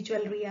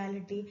 സ്പിരിച്വൽ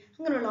റിയാലിറ്റി,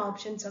 അങ്ങനെയുള്ള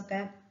ഓപ്ഷൻസ് ഒക്കെ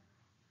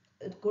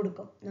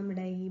കൊടുക്കും.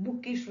 നമ്മുടെ ഈ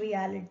ബുക്കിഷ്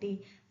റിയാലിറ്റി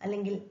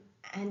അല്ലെങ്കിൽ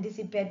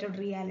anticipated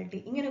reality,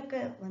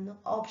 ഇങ്ങനെയൊക്കെ വന്ന്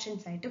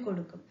ഓപ്ഷൻസ് ആയിട്ട്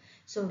കൊടുക്കും.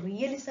 So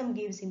realism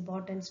gives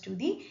importance to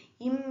the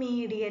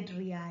immediate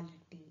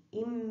reality.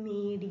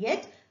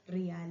 Immediate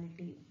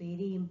reality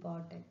very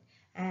important.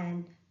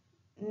 And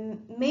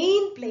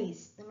main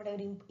place നമ്മുടെ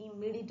ഒരു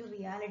ഇമ്മീഡിയറ്റ്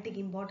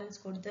റിയാലിറ്റിക്ക് ഇമ്പോർട്ടൻസ്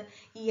കൊടുത്ത്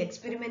ഈ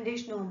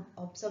എക്സ്പെരിമെൻറ്റേഷനും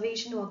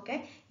ഒബ്സർവേഷനും ഒക്കെ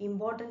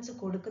ഇമ്പോർട്ടൻസ്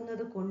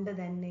കൊടുക്കുന്നത് കൊണ്ട്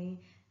തന്നെ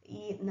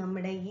ഈ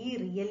നമ്മുടെ ഈ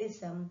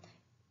റിയലിസം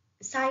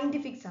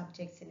സയൻറ്റിഫിക്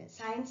സബ്ജക്ട്സിന്,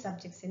 സയൻസ്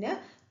സബ്ജക്ട്സിന്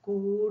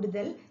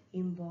കൂടുതൽ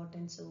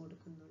ഇമ്പോർട്ടൻസ്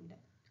കൊടുക്കുന്നുണ്ട്.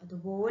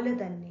 അതുപോലെ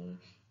തന്നെ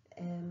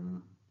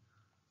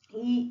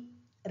ഈ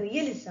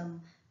റിയലിസം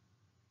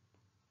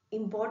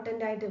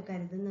ഇമ്പോർട്ടൻ്റ് ആയിട്ട്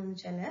കരുതുന്നതെന്ന്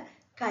വെച്ചാൽ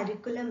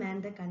curriculum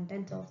and the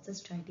content of the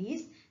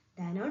studies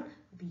than on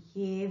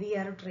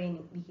behaviour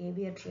training.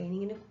 Behaviour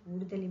ട്രെയിനിങ്ങിന്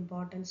കൂടുതൽ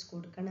ഇമ്പോർട്ടൻസ്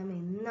കൊടുക്കണം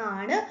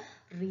എന്നാണ്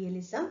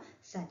റിയലിസം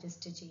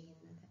സജസ്റ്റ്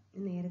ചെയ്യുന്നത്.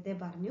 നേരത്തെ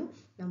പറഞ്ഞു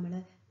നമ്മൾ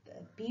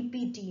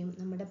PPTയും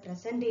നമ്മുടെ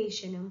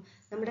പ്രസൻറ്റേഷനും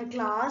നമ്മുടെ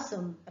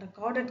ക്ലാസ്സും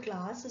റെക്കോർഡഡ്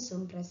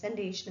ക്ലാസ്സസും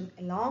പ്രസൻറ്റേഷനും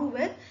അലോങ്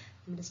വിത്ത്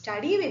നമ്മുടെ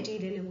സ്റ്റഡി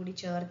മെറ്റീരിയലും കൂടി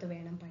ചേർത്ത്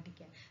വേണം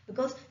പഠിക്കാൻ.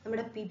 ബിക്കോസ്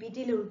നമ്മുടെ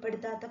PPTയിൽ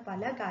ഉൾപ്പെടുത്താത്ത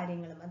പല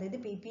കാര്യങ്ങളും, അതായത്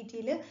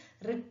PPTയിൽ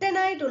റിട്ടൺ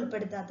ആയിട്ട്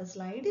ഉൾപ്പെടുത്താത്ത,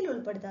 സ്ലൈഡിൽ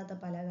ഉൾപ്പെടുത്താത്ത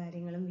പല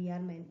കാര്യങ്ങളും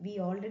we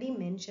already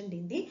mentioned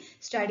in the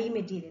study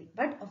material.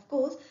 But of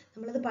course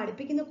നമ്മളത്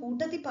പഠിപ്പിക്കുന്ന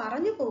കൂട്ടത്തിൽ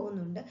പറഞ്ഞു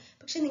പോകുന്നുണ്ട്.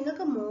 പക്ഷെ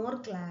നിങ്ങൾക്ക് മോർ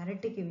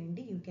ക്ലാരിറ്റിക്ക്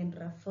വേണ്ടി you can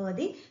refer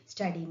the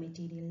study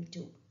material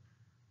to.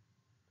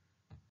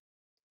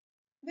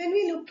 When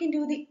we look into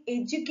the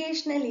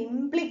educational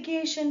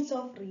implications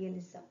of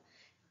realism,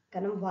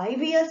 കാരണം why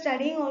we are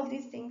studying all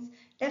these things,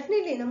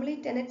 definitely നമ്മൾ ഈ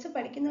tenets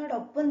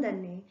പഠിക്കുന്നതോടൊപ്പം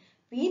തന്നെ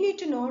we need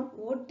to know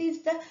what is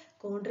the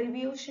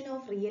contribution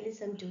of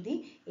realism to the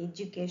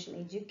education.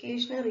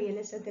 Educational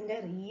realismത്തിന്റെ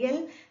real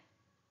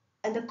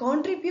and the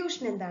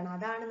contribution എന്താണ്,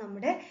 അതാണ്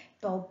നമ്മുടെ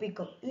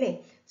ടോപ്പിക്കും അല്ലേ.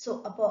 So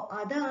അപ്പോൾ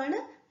അതാണ്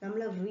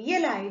നമ്മൾ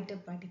റിയൽ ആയിട്ട്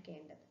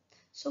പഠിക്കേണ്ടത്.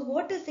 So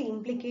what is the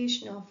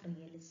implication of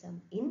realism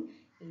in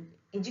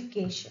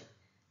education?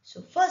 So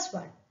first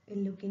one, we'll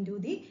look into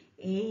the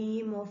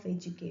aim of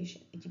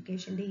education.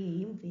 Education the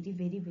aim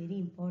very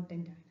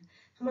important ആണ്.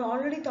 നമ്മൾ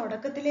ഓൾറെഡി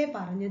തുടക്കത്തിലേ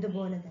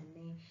പറഞ്ഞതുപോലെ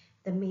തന്നെ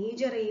the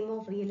major aim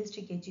of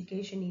realistic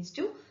education is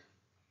to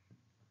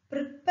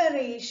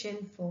preparation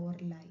for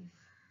life.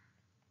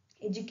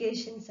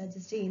 Education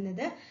suggest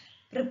ചെയ്യുന്നത്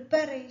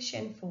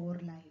preparation for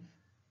life.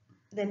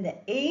 Then the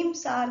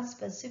aims are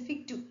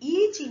specific to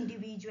each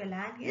individual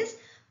and his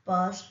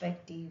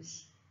perspectives.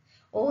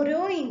 ഓരോ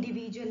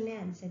ഇൻഡിവിജ്വലിനെ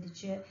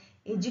അനുസരിച്ച്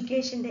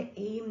എഡ്യൂക്കേഷന്റെ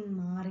aim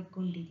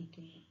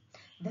മാറിക്കൊണ്ടിരിക്കുന്നു.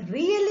 The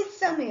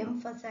realism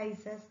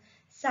emphasizes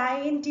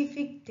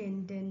scientific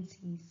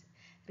tendencies.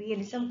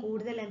 Realism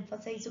കൂടുതൽ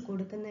emphasise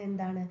കൊടുക്കുന്ന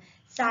എന്താണ്?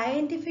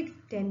 Scientific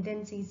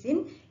tendencies in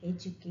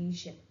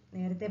education.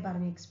 നേരത്തെ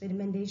പറഞ്ഞു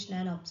experimentation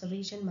and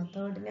observation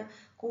മെത്തേഡിന്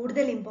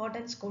കൂടുതൽ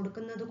ഇമ്പോർട്ടൻസ്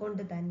കൊടുക്കുന്നത്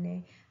കൊണ്ട് തന്നെ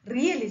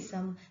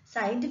റിയലിസം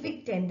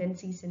സയന്റിഫിക്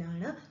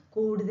ടെൻഡൻസീസിനാണ്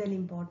കൂടുതൽ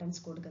ഇമ്പോർട്ടൻസ്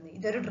കൊടുക്കുന്നത്.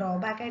 ഇതൊരു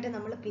ഡ്രോബാക്ക് ആയിട്ട്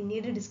നമ്മൾ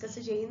പിന്നീട് ഡിസ്കസ്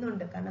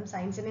ചെയ്യുന്നുണ്ട്. കാരണം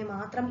സയൻസിനെ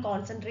മാത്രം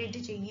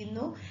കോൺസെൻട്രേറ്റ്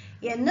ചെയ്യുന്നു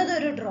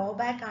എന്നതൊരു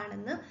ഡ്രോബാക്ക്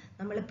ആണെന്ന്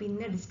നമ്മൾ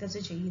പിന്നെ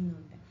ഡിസ്കസ്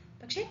ചെയ്യുന്നുണ്ട്.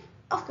 പക്ഷേ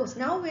of course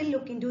now we'll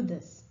look into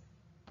this.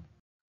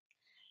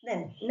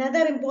 Then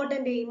another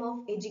important aim of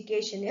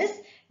education is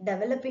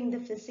developing the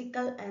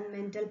physical and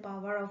mental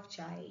power of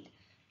child.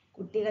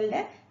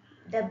 കുട്ടികളുടെ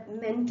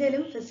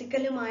മെന്റലും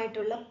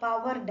ഫിസിക്കലുമായിട്ടുള്ള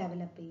പവർ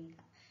ഡെവലപ്പ് ചെയ്യുക.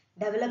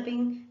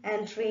 Developing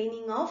and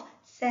training of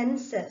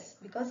senses,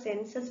 because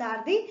senses are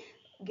the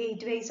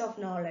gateways of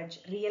knowledge.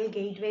 Real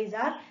gateways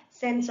are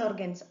sense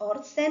organs or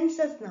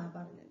senses na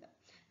parnadu.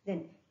 Then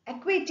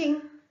equating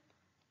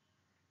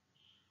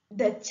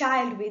the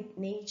child with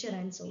nature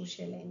and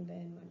social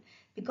environment,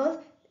 because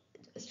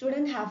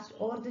student has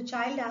or the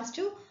child has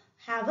to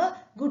have a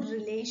good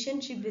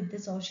relationship with the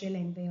social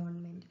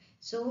environment.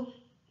 So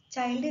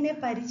child ne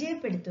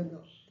പരിചയപ്പെടുത്തുന്നു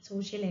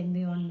social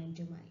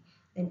environment-ഉമായി.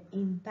 Then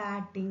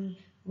imparting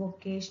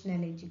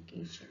vocational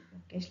education.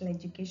 Vocational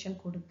education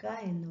കൊടുക്കുക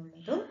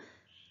എന്നുള്ളതും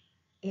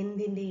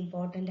എന്തിന്റെ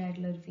important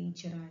ആയിട്ടുള്ള ഒരു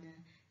feature ആണ്?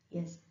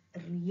 Yes,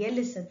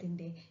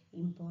 റിയലിസത്തിന്റെ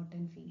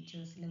important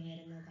ഫീച്ചേഴ്സിൽ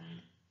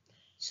വരുന്നതാണ്.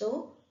 So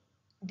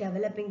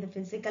developing the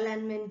physical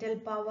and mental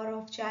power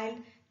of child,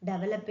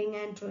 developing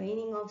and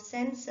training of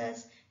senses,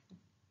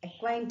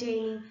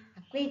 acquainting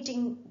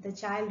the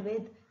child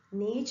with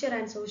nature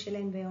and social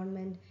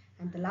environment,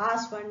 and the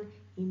last one,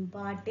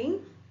 imparting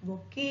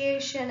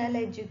vocational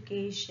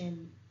education.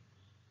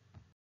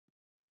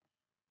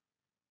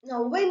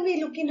 Now when we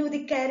look into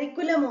the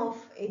curriculum of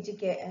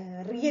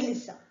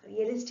realism,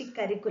 realistic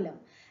curriculum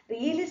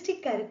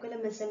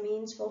is a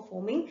means for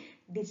forming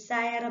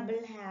desirable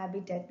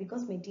habitat,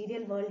 because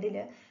material world il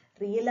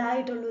real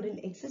ആയിട്ടുള്ള ഒരു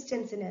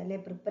എക്സിസ്റ്റൻസിന് അല്ലെ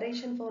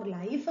preparation for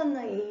life എന്ന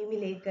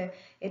എയിമിലേക്ക്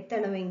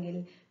എത്തണമെങ്കിൽ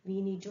we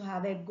need to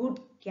have a good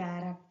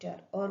character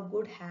or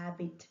good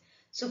habit.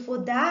 So for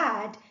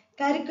that,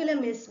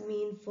 curriculum is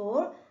mean for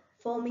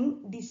forming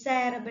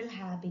desirable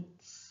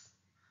habits.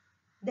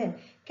 Then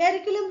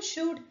curriculum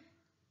should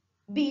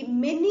be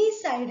many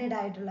sided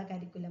ആയിട്ടുള്ള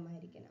curriculum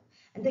ആയിരിക്കണം.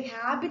 And the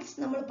habits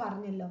നമ്മൾ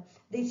പറഞ്ഞല്ലോ,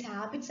 these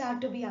habits are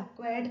to be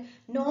acquired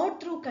not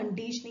through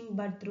conditioning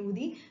but through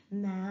the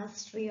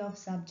mastery of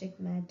subject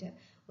matter.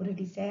 ഒരു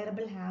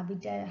desirable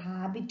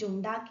habit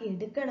ഉണ്ടാക്കി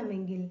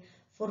എടുക്കണമെങ്കിൽ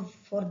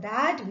for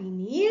that we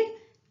need,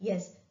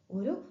 yes,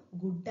 ഒരു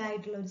good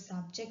ആയിട്ടുള്ള ഒരു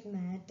സബ്ജക്ട്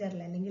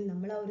മാറ്ററിൽ അല്ലെങ്കിൽ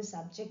നമ്മൾ ആ ഒരു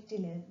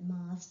സബ്ജക്റ്റിൽ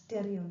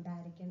മാസ്റ്ററി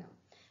ഉണ്ടായിരിക്കണം,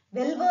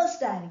 വെൽ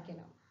വേഴ്സ്ഡ്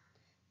ആയിരിക്കണം.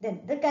 Then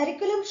the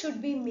curriculum should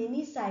be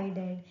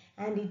many-sided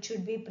and it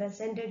should be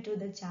presented to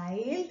the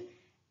child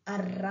a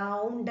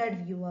rounded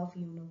view of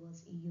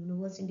universe. ഈ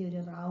യൂണിവേഴ്സിന്റെ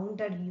ഒരു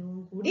റൗണ്ടഡ്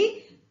വ്യൂവും കൂടി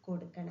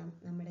കൊടുക്കണം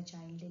നമ്മുടെ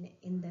ചൈൽഡിന്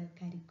in the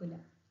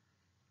curriculum.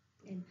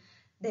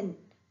 Then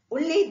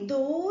only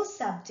those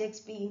subjects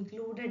be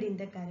included in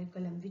the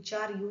curriculum which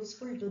are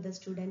useful to the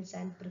students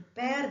and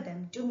prepare them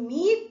to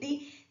meet the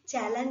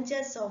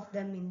challenges of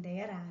them in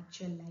their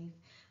actual life.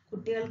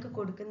 കുട്ടികൾക്ക്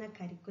കൊടുക്കുന്ന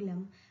curriculum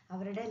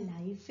അവരുടെ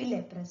ലൈഫിലെ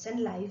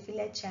present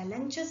ലൈഫിലെ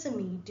challenges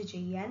meet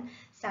ചെയ്യാൻ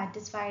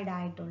satisfied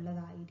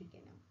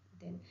ആയിട്ടുള്ളതായിരിക്കണം.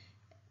 Then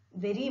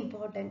very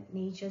important,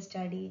 nature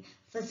study,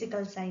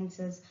 physical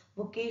sciences,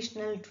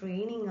 vocational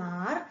training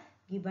are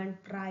given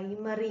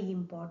primary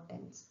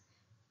importance.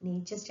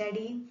 Nature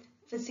study,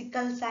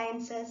 physical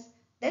sciences,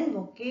 then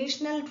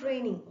vocational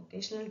training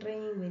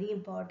very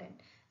important,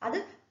 അത്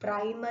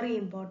primary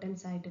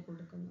importance ആയിട്ട്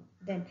കൊടുക്കുന്നു.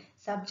 Then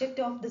subject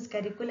of this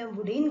curriculum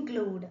would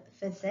include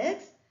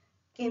physics,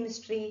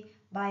 chemistry,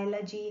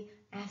 biology,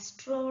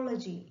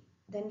 astrology,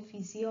 then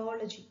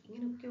physiology,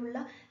 ഇങ്ങനെയൊക്കെയുള്ള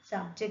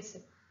subjects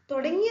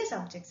തുടങ്ങിയ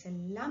subjects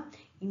എല്ലാം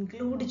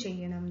include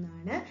ചെയ്യണം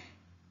എന്നാണ്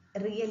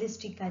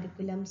realistic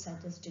curriculum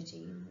suggest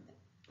ചെയ്യുന്നത്.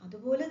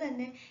 അതുപോലെ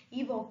തന്നെ ഈ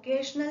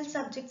വൊക്കേഷണൽ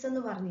സബ്ജക്ട്സ്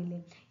എന്ന് പറഞ്ഞില്ലേ,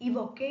 ഈ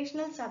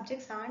വൊക്കേഷണൽ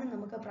സബ്ജക്ട്സ് ആണ്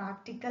നമുക്ക്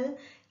പ്രാക്ടിക്കൽ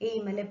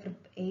എയിം അല്ലെ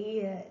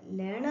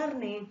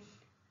ലേണറിനെ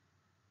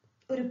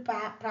ഒരു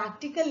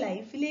പ്രാക്ടിക്കൽ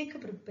ലൈഫിലേക്ക്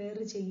പ്രിപ്പയർ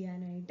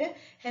ചെയ്യാനായിട്ട്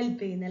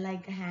ഹെൽപ്പ് ചെയ്യുന്ന,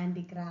 ലൈക്ക്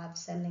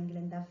ഹാൻഡിക്രാഫ്റ്റ്സ് അല്ലെങ്കിൽ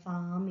എന്താ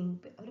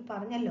ഫാമിംഗ്. അവർ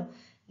പറഞ്ഞല്ലോ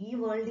ഈ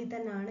വേൾഡിൽ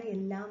തന്നെയാണ്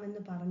എല്ലാം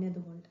എന്ന്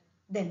പറഞ്ഞതുകൊണ്ട്.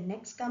 Then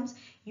next comes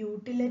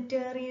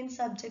utilitarian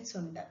subjects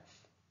ഉണ്ട്.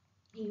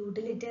 ഈ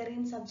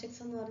യൂട്ടിലിറ്റേറിയൻ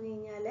സബ്ജക്ട്സ് എന്ന് പറഞ്ഞു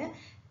കഴിഞ്ഞാൽ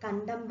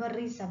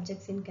കണ്ടംപററി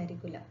സബ്ജക്ട്സ് ഇൻ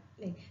കരിക്കുലം,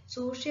 അല്ലേ.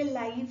 സോഷ്യൽ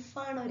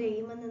ലൈഫാണ് ഒരു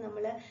എയിം എന്ന്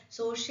നമ്മൾ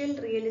സോഷ്യൽ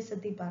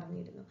റിയലിസത്തിൽ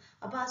പറഞ്ഞിരുന്നു.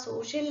 അപ്പോൾ ആ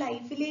സോഷ്യൽ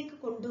ലൈഫിലേക്ക്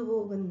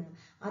കൊണ്ടുപോകുന്ന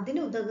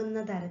അതിനുതകുന്ന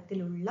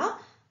തരത്തിലുള്ള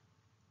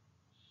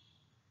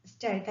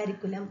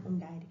കരിക്കുലം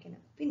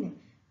ഉണ്ടായിരിക്കണം. പിന്നെ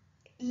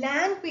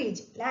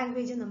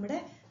ലാംഗ്വേജ് നമ്മുടെ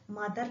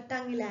മദർ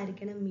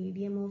ടങ്ങിലായിരിക്കണം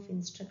മീഡിയം ഓഫ്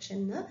ഇൻസ്ട്രക്ഷൻ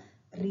എന്ന്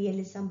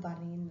റിയലിസം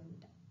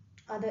പറയുന്നുണ്ട്.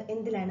 അത്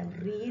എന്തിലാണ്?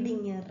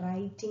 റീഡിങ്,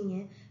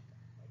 റൈറ്റിങ്,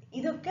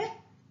 ഇതൊക്കെ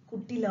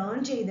കുട്ടി ലേൺ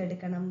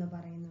ചെയ്തെടുക്കണം എന്ന്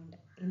പറയുന്നുണ്ട്.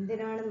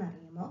 എന്തിനാണെന്ന്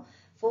അറിയുമോ?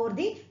 For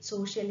the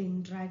social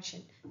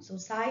interaction,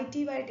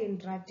 സൊസൈറ്റിയുമായിട്ട്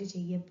interact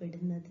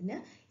ചെയ്യപ്പെടുന്നതിന്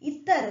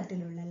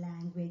ഇത്തരത്തിലുള്ള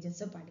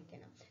ലാംഗ്വേജസ്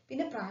പഠിക്കണം.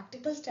 പിന്നെ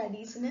പ്രാക്ടിക്കൽ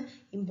സ്റ്റഡീസിന്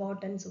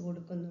ഇമ്പോർട്ടൻസ്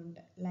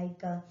കൊടുക്കുന്നുണ്ട്.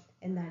 ലൈക്ക്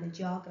എന്താണ്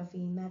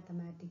ജിയോഗ്രഫി,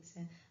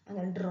 മാത്തമാറ്റിക്സ്,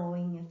 അങ്ങനെ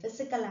ഡ്രോയിങ്,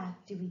 ഫിസിക്കൽ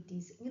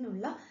ആക്ടിവിറ്റീസ്,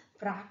 ഇങ്ങനെയുള്ള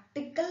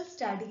പ്രാക്ടിക്കൽ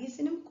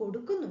സ്റ്റഡീസിനും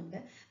കൊടുക്കുന്നുണ്ട്.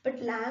 ബട്ട്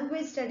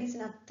ലാംഗ്വേജ്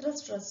സ്റ്റഡീസിന് അത്ര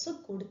സ്ട്രെസ്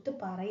കൊടുത്ത്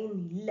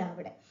പറയുന്നില്ല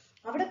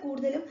അവിടെ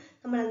കൂടുതലും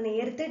നമ്മൾ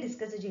നേരത്തെ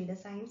ഡിസ്കസ് ചെയ്ത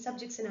സയൻസ്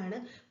സബ്ജക്ട്സിനാണ്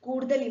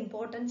കൂടുതൽ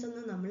ഇമ്പോർട്ടൻസ്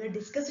എന്ന് നമ്മൾ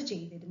ഡിസ്കസ്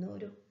ചെയ്തിരുന്നു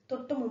ഒരു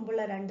തൊട്ട്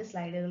മുമ്പുള്ള 2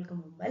 സ്ലൈഡുകൾക്ക്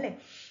മുമ്പ്, അല്ലേ.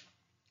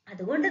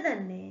 അതുകൊണ്ട്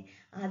തന്നെ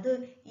അത്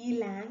ഈ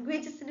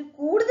ലാംഗ്വേജസിന്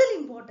കൂടുതൽ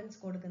ഇമ്പോർട്ടൻസ്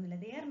കൊടുക്കുന്നില്ല.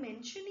 ദേ ആർ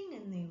മെൻഷനിങ്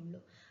എന്നേ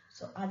ഉള്ളൂ.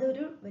 സോ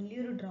അതൊരു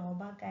വലിയൊരു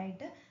ഡ്രോബാക്ക്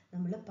ആയിട്ട്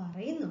നമ്മൾ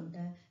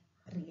പറയുന്നുണ്ട്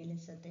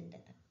റിയലിസത്തിന്റെ.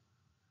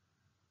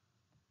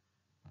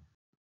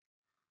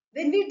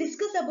 When we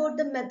discuss about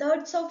the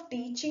methods of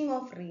teaching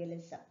of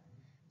realism,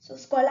 so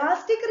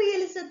scholastic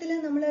realismത്തിൽ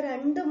നമ്മൾ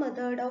 2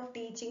 method of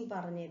teaching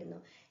പറഞ്ഞിരുന്നു,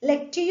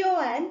 lectio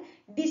and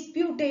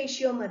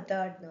disputatio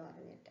method എന്ന്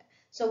പറഞ്ഞിട്ട്.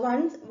 So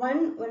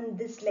one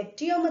this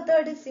lectio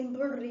method is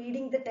simple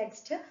reading the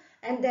text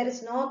and there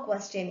is no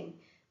questioning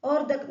or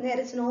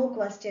there is no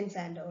questions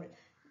and all.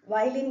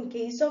 While in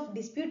case of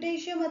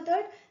disputatio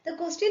method, the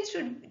questions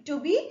should to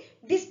be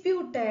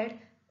disputed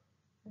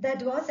that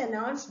was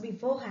announced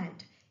beforehand.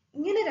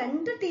 ഇങ്ങനെ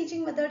 2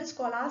 teaching method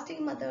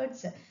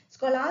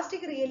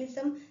scholastic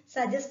realism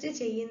suggest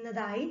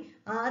ചെയ്യുന്നതായി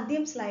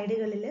ആദ്യം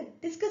സ്ലൈഡുകളിൽ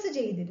discuss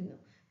ചെയ്തിരുന്നു.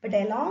 But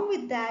along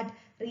with that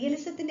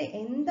റിയലിസത്തിന്റെ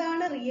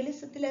എന്താണ്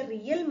റിയലിസത്തിലെ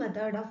real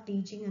method of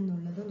teaching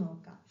എന്നുള്ളത്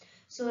നോക്കാം.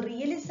 So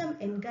realism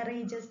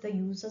encourages the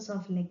uses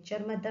of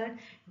lecture method,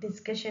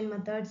 discussion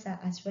methods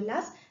as well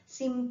as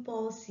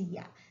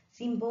symposia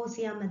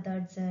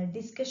methods,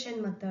 discussion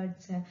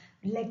methods,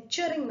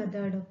 lecturing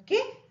method ഒക്കെ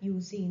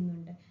use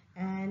ചെയ്യുന്നുണ്ട്.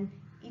 And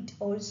it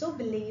also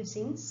believes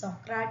in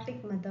Socratic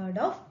method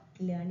of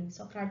learning.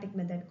 Socratic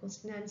method,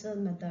 question answer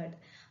method,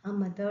 ആ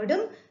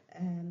മെത്തേഡും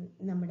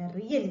നമ്മുടെ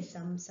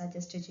realism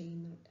suggest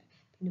ചെയ്യുന്നുണ്ട്.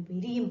 പിന്നെ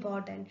very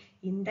important,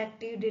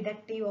 inductive,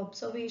 deductive,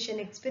 observation,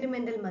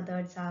 experimental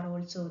methods are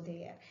also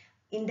there.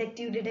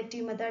 Inductive,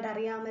 deductive method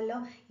അറിയാമല്ലോ.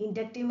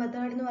 Inductive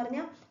method എന്ന്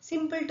പറഞ്ഞാൽ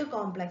simple to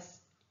complex,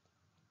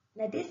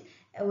 that is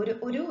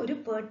ഒരു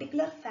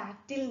particular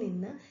ഫാക്റ്റിൽ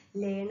നിന്ന്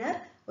learner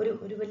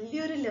ഒരു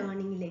വലിയൊരു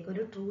ലേണിങ്ങിലേക്ക്,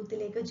 ഒരു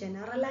ട്രൂത്തിലേക്ക്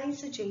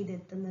generalise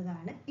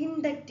ചെയ്തെത്തുന്നതാണ്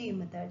inductive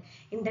method.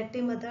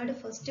 Inductive method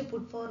first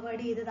put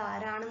forward ചെയ്തത്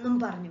ആരാണെന്നും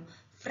പറഞ്ഞു,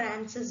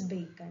 Francis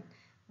bacon.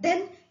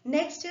 Then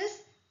next is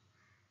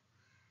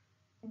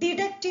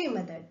deductive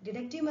method.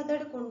 Deductive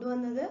method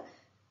കൊണ്ടുവന്നത്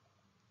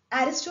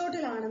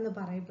അരിസ്റ്റോട്ടിൽ ആണെന്ന്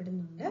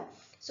പറയപ്പെടുന്നുണ്ട്.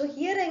 സോ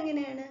ഹിയർ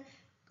എങ്ങനെയാണ്?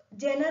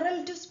 ജനറൽ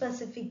ടു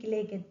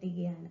സ്പെസിഫിക്കിലേക്ക്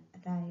എത്തുകയാണ്.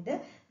 അതായത്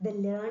the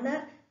learner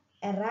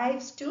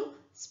arrives to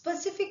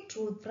specific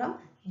truth from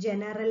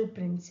general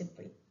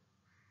principle.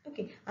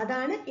 Okay,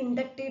 അതാണ്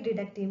ഇൻഡക്റ്റീവ്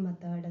ഡിഡക്റ്റീവ്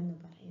മെത്തേഡ് എന്ന്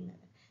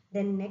പറയുന്നത്.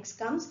 Then next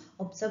comes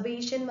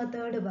observation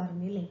method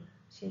പറഞ്ഞില്ലേ?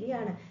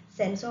 ശരിയാണ്.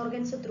 സെൻസ്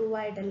ഓർഗൻസ് ത്രൂ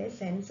ആയിട്ടല്ലേ,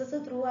 സെൻസസ്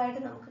ത്രൂ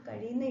ആയിട്ട് നമുക്ക്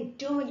കഴിയുന്ന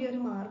ഏറ്റവും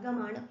വലിയൊരു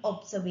മാർഗമാണ്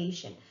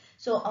observation.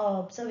 So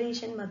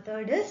observation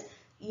method is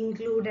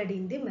included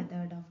in the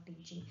method of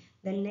teaching.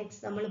 Then next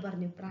നമ്മൾ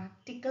പറഞ്ഞു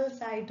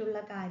പ്രാക്ടിക്കൽസ് ആയിട്ടുള്ള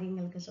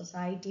കാര്യങ്ങൾക്ക്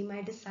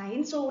സൊസൈറ്റിയുമായിട്ട്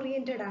സയൻസ്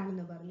ഓറിയന്റഡ്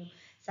ആണെന്ന് പറഞ്ഞു.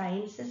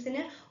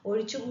 സയൻസസിന്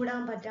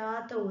ഒഴിച്ചുകൂടാൻ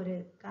പറ്റാത്ത ഒരു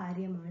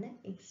കാര്യമാണ്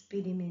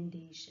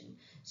എക്സ്പെരിമെന്റേഷൻ.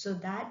 സോ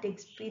ദാറ്റ്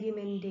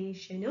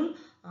എക്സ്പെരിമെന്റേഷനും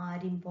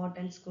ആര്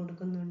ഇമ്പോർട്ടൻസ്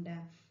കൊടുക്കുന്നുണ്ട്?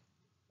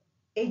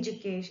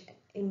 എഡ്യൂക്കേഷൻ,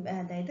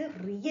 അതായത്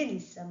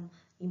റിയലിസം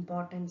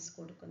ഇമ്പോർട്ടൻസ്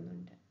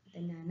കൊടുക്കുന്നുണ്ട്.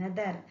 Then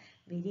another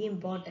very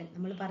important,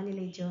 നമ്മൾ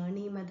പറഞ്ഞില്ലേ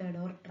journey method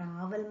or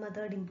travel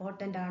method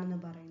important ആണെന്ന്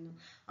പറയുന്നു.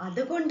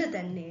 അതുകൊണ്ട്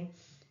തന്നെ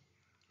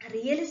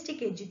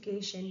റിയലിസ്റ്റിക്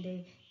എഡ്യൂക്കേഷൻ്റെ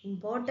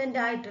ഇമ്പോർട്ടൻ്റ്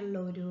ആയിട്ടുള്ള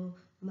ഒരു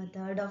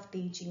മെത്തേഡ് ഓഫ്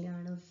ടീച്ചിങ്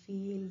ആണ്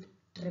field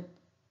trip.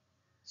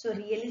 So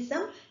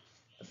realism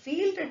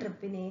field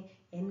ട്രിപ്പിനെ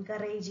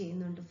encourage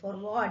ചെയ്യുന്നുണ്ട്. Four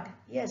what?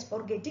 Yes,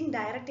 for getting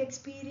direct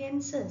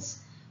experiences.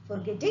 For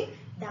getting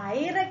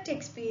direct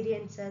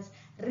experiences,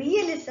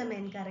 realism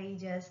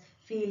encourages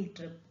field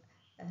trip.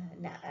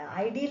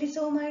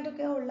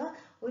 ഐഡിയലിസവുമായിട്ടൊക്കെ ഉള്ള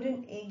ഒരു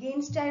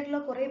എഗെയിൻസ്റ്റ് ആയിട്ടുള്ള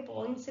കുറേ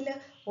പോയിന്റ്സിൽ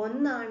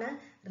ഒന്നാണ്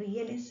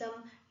റിയലിസം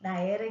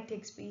ഡയറക്റ്റ്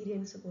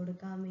എക്സ്പീരിയൻസ്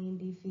കൊടുക്കാൻ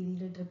വേണ്ടി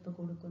ഫീൽഡ് ട്രിപ്പ്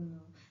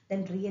കൊടുക്കുന്നു.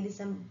 Then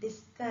realism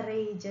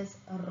discourages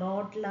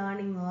rote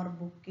learning or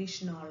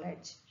Bookish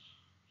knowledge.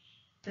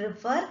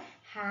 Prefer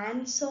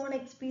hands on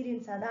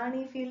experience. അതാണ്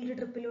ഈ ഫീൽഡ്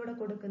ട്രിപ്പിലൂടെ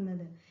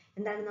കൊടുക്കുന്നത്.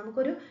 എന്താണ്?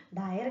 നമുക്കൊരു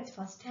ഡയറക്റ്റ്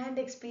ഫസ്റ്റ്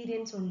ഹാൻഡ്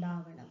എക്സ്പീരിയൻസ്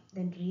ഉണ്ടാവണം.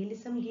 Then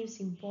realism gives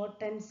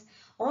importance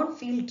on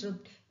field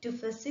trip to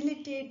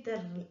facilitate the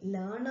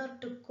learner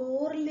to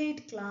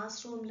correlate class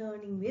room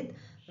learning with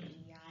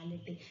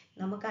reality.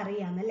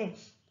 നമുക്കറിയാം അല്ലേ,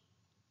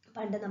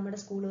 പണ്ട് നമ്മുടെ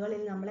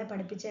സ്കൂളുകളിൽ നമ്മളെ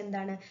പഠിപ്പിച്ച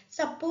എന്താണ്?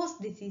 Suppose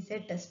this is A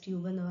test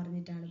tube എന്ന്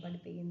പറഞ്ഞിട്ടാണ്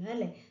പഠിപ്പിക്കുന്നത്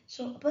അല്ലേ.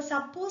 സോ അപ്പോൾ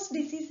suppose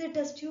this is A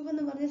test tube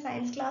എന്ന് പറഞ്ഞ്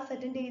സയൻസ് ക്ലാസ്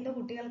അറ്റൻഡ് ചെയ്യുന്ന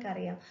കുട്ടികൾക്ക്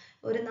അറിയാം.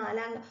 ഒരു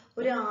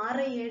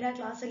 6, 7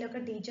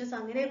 ക്ലാസ്സിലൊക്കെ ടീച്ചേഴ്സ്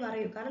അങ്ങനെ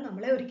പറയൂ. കാരണം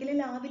നമ്മളെ ഒരിക്കലും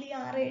രാവിലെ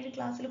 6, 7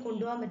 ക്ലാസ്സിൽ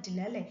കൊണ്ടുപോകാൻ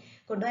പറ്റില്ല അല്ലേ.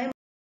 കൊണ്ടുപോയാൽ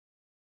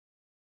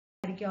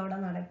അവിടെ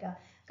നടക്കുക.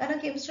 കാരണം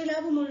കെമിസ്ട്രി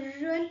ലാബ്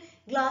മുഴുവൻ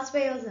ഗ്ലാസ്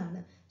വെയേഴ്സ് ആണ്.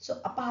 സോ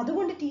അപ്പൊ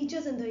അതുകൊണ്ട്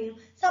ടീച്ചേഴ്സ് എന്ത് ചെയ്യും?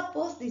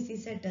 Suppose this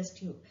is A test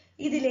tube,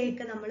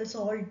 ഇതിലേക്ക് നമ്മൾ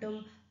സോൾട്ടും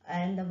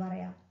എന്താ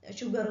പറയാ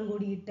ഷുഗറും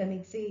കൂടി ഇട്ട്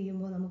മിക്സ്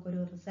ചെയ്യുമ്പോൾ നമുക്കൊരു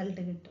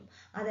റിസൾട്ട് കിട്ടും.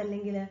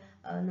 അതല്ലെങ്കിൽ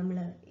നമ്മൾ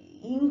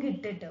ഇങ്ക്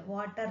ഇട്ടിട്ട്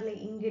വാട്ടറിൽ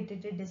ഇങ്ക്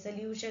ഇട്ടിട്ട്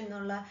ഡിസൊല്യൂഷൻ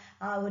എന്നുള്ള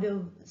ആ ഒരു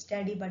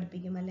സ്റ്റഡി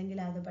പഠിപ്പിക്കും, അല്ലെങ്കിൽ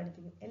അത്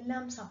പഠിപ്പിക്കും.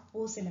 എല്ലാം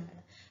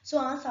സപ്പോസിലാണ്. സോ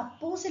ആ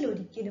സപ്പോസിൽ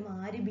ഒരിക്കലും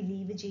ആര്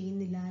ബിലീവ്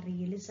ചെയ്യുന്നില്ല?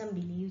 റിയലിസം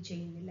ബിലീവ്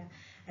ചെയ്യുന്നില്ല.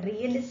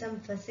 Realism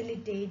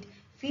facilitate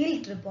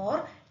field trip or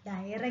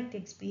direct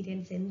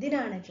experience.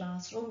 എന്തിനാണ്?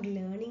 ക്ലാസ് റൂം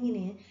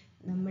ലേണിങ്ങിന്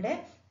നമ്മുടെ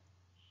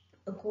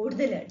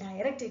കൂടുതൽ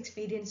ഡയറക്റ്റ്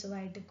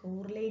എക്സ്പീരിയൻസുമായിട്ട്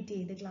കോറിലേറ്റ്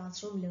ചെയ്ത്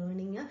ക്ലാസ് റൂം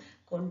ലേണിംഗ്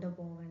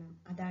കൊണ്ടുപോകണം.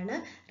 അതാണ്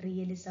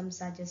റിയലിസം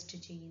സജസ്റ്റ്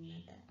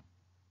ചെയ്യുന്നത്.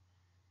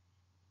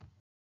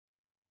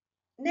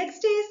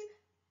 Next is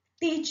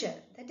teacher.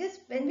 That is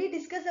when we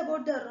discuss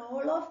about the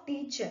role of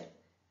teacher.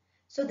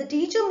 So the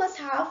teacher must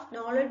have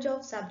knowledge of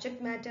subject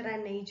matter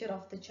and nature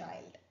of the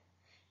child.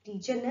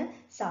 ടീച്ചറിന്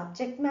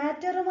subject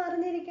മാറ്ററും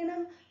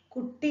അറിഞ്ഞിരിക്കണം,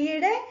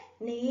 കുട്ടിയുടെ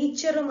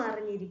നേച്ചറും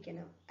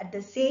അറിഞ്ഞിരിക്കണം. At the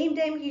same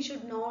time he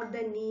should not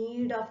the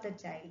need of the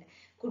child.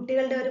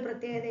 കുട്ടികളുടെ ഒരു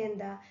പ്രത്യേകത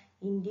എന്താ?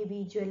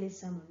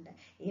 Individualism ഉണ്ട്.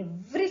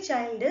 Every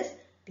child is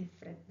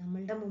different.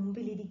 നമ്മളുടെ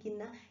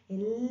മുമ്പിലിരിക്കുന്ന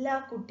എല്ലാ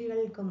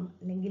കുട്ടികൾക്കും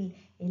അല്ലെങ്കിൽ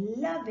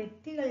എല്ലാ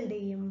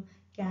വ്യക്തികളുടെയും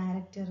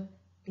ക്യാരക്ടർ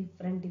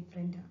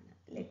ഡിഫറെൻ്റ് ആണ്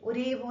അല്ലെ.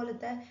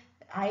 ഒരേപോലത്തെ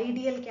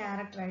ഐഡിയൽ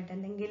ക്യാരക്ടറായിട്ട്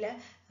അല്ലെങ്കിൽ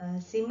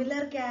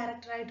സിമിലർ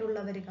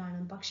ക്യാരക്ടറായിട്ടുള്ളവർ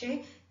കാണും. പക്ഷേ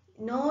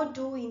no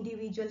two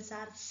individuals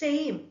are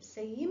same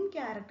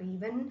character.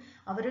 Even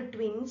our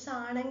twins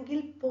ആണെങ്കിൽ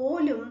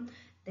പോലും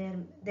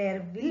there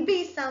will be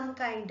some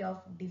kind of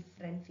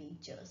different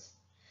features.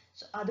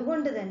 So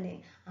അതുകൊണ്ട് തന്നെ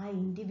ആ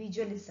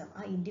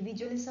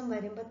ഇൻഡിവിജ്വലിസം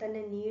വരുമ്പോൾ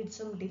തന്നെ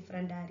നീഡ്സും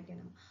ഡിഫറെൻ്റ്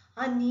ആയിരിക്കണം.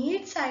 ആ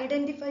നീഡ്സ്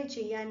ഐഡൻറ്റിഫൈ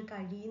ചെയ്യാൻ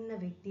കഴിയുന്ന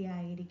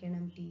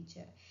വ്യക്തിയായിരിക്കണം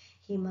teacher.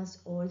 He must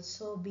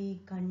also be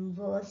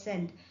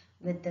conversant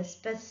with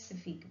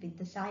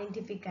the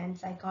scientific and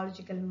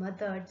psychological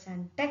methods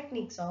and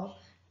techniques of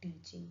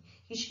teaching.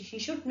 He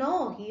should know,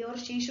 he or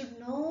she should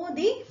know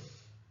the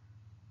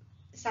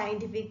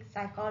scientific,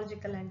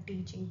 psychological and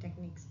teaching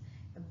techniques,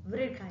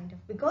 every kind of,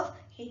 because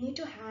he need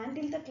to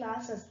handle the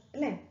classes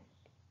അല്ലേ.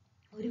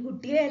 ഒരു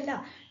കുട്ടിയെ അല്ല,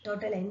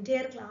 total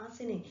entire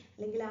ക്ലാസ്സിനെ,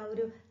 അല്ലെങ്കിൽ ആ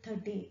ഒരു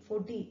 30,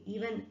 40,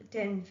 even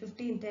 10,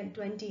 15, 10,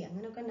 20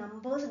 അങ്ങനെയൊക്കെ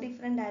numbers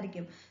different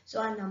ആയിരിക്കും. സോ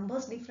ആ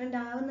നമ്പേഴ്സ് ഡിഫറെൻ്റ്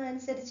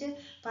ആവുന്നതനുസരിച്ച്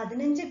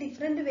 15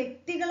 ഡിഫറെൻ്റ്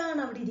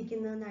വ്യക്തികളാണ് അവിടെ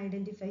ഇരിക്കുന്നതെന്ന്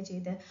ഐഡൻറ്റിഫൈ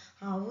ചെയ്ത്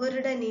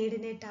അവരുടെ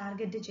നീഡിനെ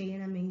ടാർഗറ്റ്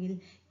ചെയ്യണമെങ്കിൽ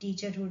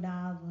teacher would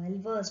have well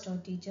versed, or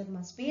teacher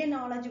must be A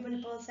knowledgeable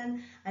person.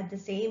 At the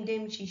same time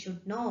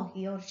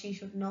he or she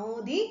should know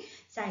the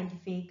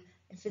scientific,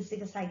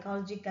 physical,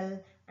 psychological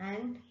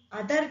and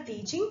other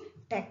teaching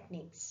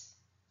techniques.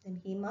 Then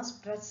he must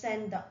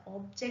present the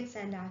objects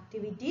and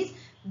activities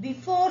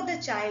before the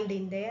child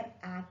in their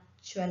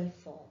actual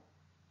form.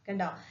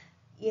 കണ്ടോ,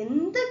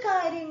 എന്ത്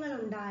കാര്യങ്ങൾ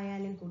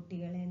ഉണ്ടായാലും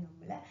കുട്ടികളെ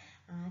നമ്മൾ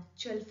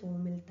actual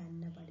ഫോമിൽ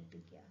തന്നെ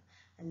പഠിപ്പിക്കുക.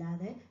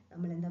 അല്ലാതെ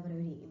നമ്മൾ എന്താ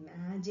പറയുക, ഒരു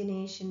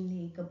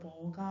ഇമാജിനേഷനിലേക്ക്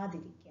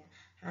പോകാതിരിക്കുക.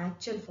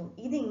 ആക്ച്വൽ ഫോം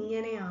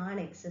ഇതിങ്ങനെയാണ്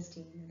എക്സിസ്റ്റ്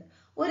ചെയ്യുന്നത്.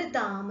 ഒരു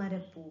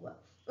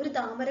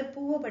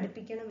താമരപ്പൂവ്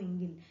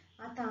പഠിപ്പിക്കണമെങ്കിൽ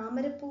ആ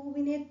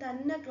താമരപ്പൂവിനെ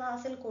തന്നെ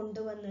ക്ലാസ്സിൽ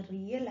കൊണ്ടുവന്ന്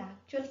റിയൽ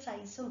ആക്ച്വൽ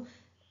സൈസും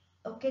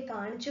ഒക്കെ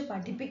കാണിച്ച്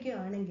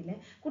പഠിപ്പിക്കുകയാണെങ്കിൽ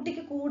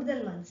കുട്ടിക്ക് കൂടുതൽ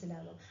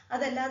മനസ്സിലാകും.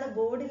 അതല്ലാതെ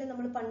ബോർഡിൽ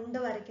നമ്മൾ പണ്ട്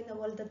വരയ്ക്കുന്ന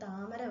പോലത്തെ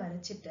താമര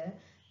വരച്ചിട്ട്,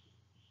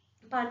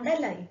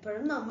 പണ്ടല്ല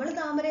ഇപ്പോഴും നമ്മൾ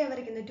താമരയാണ്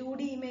വരയ്ക്കുന്നത്,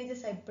 2D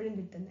ഇമേജസ് എപ്പോഴും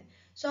കിട്ടുന്നത്.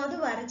 സോ അത്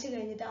വരച്ചു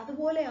കഴിഞ്ഞിട്ട്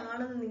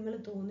അതുപോലെയാണെന്ന് നിങ്ങൾ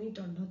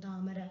തോന്നിയിട്ടുണ്ടോ?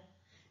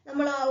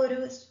 നമ്മൾ ആ ഒരു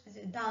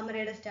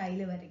താമരയുടെ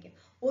സ്റ്റൈല് വരയ്ക്കും.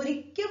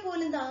 ഒരിക്കൽ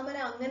പോലും താമര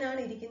അങ്ങനെയാണ്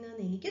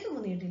ഇരിക്കുന്നതെന്ന് എനിക്ക്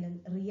തോന്നിയിട്ടില്ല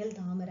റിയൽ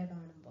താമര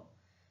കാണുമ്പോൾ.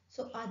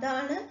 സോ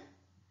അതാണ്,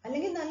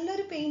 അല്ലെങ്കിൽ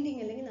നല്ലൊരു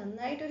പെയിന്റിങ്, അല്ലെങ്കിൽ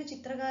നന്നായിട്ടൊരു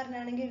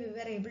ചിത്രകാരനാണെങ്കിൽ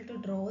V are able to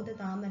draw the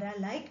താമര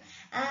ലൈക്ക്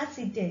ആസ്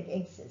ഇറ്റ്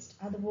എക്സിസ്റ്റ്,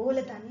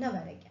 അതുപോലെ തന്നെ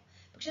വരയ്ക്കാം.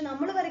 പക്ഷെ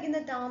നമ്മൾ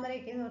വരയ്ക്കുന്ന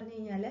താമരയൊക്കെ എന്ന് പറഞ്ഞു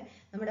കഴിഞ്ഞാൽ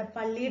നമ്മുടെ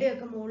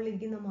പള്ളിയുടെയൊക്കെ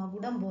മുകളിലിരിക്കുന്ന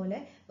മകുടം പോലെ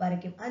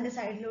വരയ്ക്കും. അതിന്റെ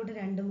സൈഡിലോട്ട്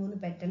 2-3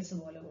 പെറ്റൽസ്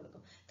പോലെ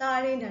കൊടുക്കും,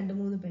 താഴെയും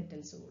 2-3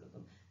 പെറ്റൽസ്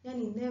കൊടുക്കും. ഞാൻ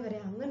ഇന്നേ വരെ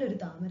അങ്ങനെ ഒരു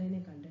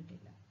താമരനെ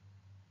കണ്ടിട്ടില്ല.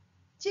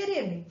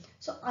 ശരിയല്ലേ?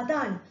 സോ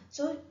അതാണ്.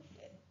 So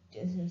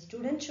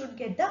students should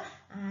get the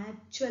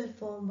actual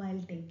form while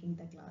taking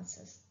the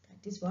classes.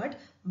 That is what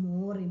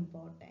more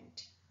important.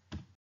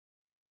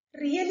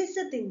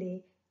 റിയലിസത്തിന്റെ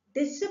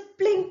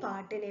discipline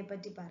പാർട്ടിനെ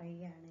പറ്റി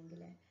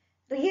പറയുകയാണെങ്കിൽ,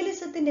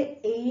 റിയലിസത്തിന്റെ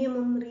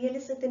എയിമും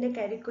റിയലിസത്തിന്റെ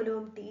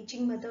കരിക്കുലവും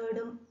ടീച്ചിങ്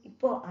മെത്തേഡും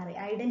ഇപ്പോൾ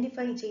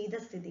ഐഡന്റിഫൈ ചെയ്ത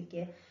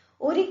സ്ഥിതിക്ക്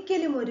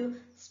ഒരിക്കലും ഒരു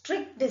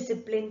സ്ട്രിക്റ്റ്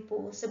ഡിസിപ്ലിൻ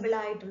പോസിബിൾ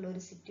ആയിട്ടുള്ള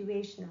ഒരു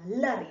സിറ്റുവേഷൻ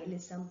അല്ല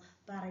റിയലിസം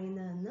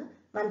പറയുന്നതെന്ന്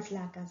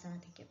മനസ്സിലാക്കാൻ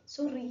സാധിക്കും.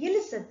 So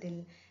റിയലിസത്തിൽ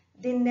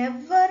they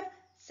never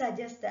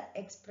suggest the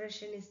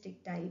expressionistic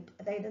type,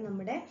 അതായത്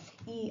നമ്മുടെ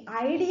ഈ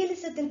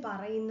ഐഡിയലിസത്തിൽ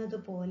പറയുന്നത്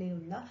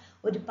പോലെയുള്ള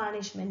ഒരു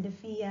പണിഷ്മെന്റ്,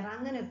 ഫിയർ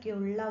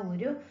അങ്ങനെയൊക്കെയുള്ള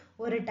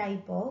ഒരു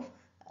ടൈപ്പ് ഓഫ്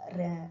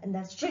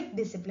എന്താ സ്ട്രിക്റ്റ്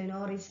ഡിസിപ്ലിൻ,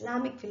 ഓർ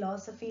ഇസ്ലാമിക്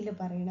ഫിലോസഫിയിൽ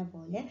പറയുന്ന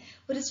പോലെ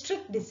ഒരു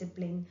സ്ട്രിക്റ്റ്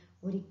ഡിസിപ്ലിൻ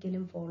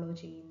ഒരിക്കലും ഫോളോ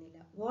ചെയ്യുന്നില്ല.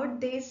 What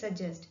they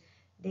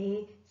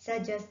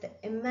suggest the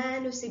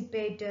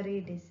emancipatory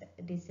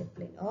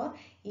discipline or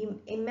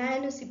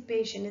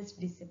emancipationist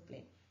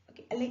discipline.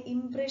 അല്ലെങ്കിൽ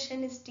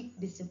ഇംപ്രഷനിസ്റ്റിക്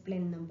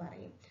ഡിസിപ്ലിൻ എന്നും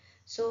പറയും.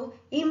 സോ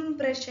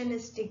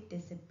ഇംപ്രഷനിസ്റ്റിക്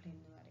ഡിസിപ്ലിൻ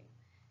എന്ന് പറയും.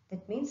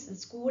 That means the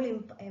school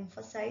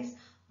emphasize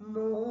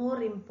more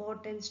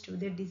importance to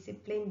the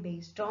discipline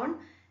based on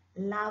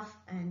love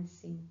and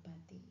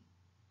sympathy.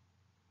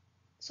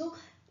 So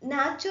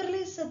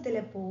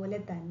നാച്ചുറലിസത്തിലെ പോലെ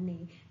തന്നെ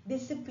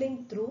discipline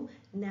through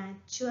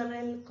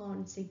natural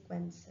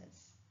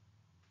consequences.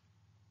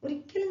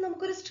 ഒരിക്കലും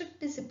നമുക്കൊരു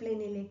strict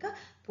ഡിസിപ്ലിനിലേക്ക്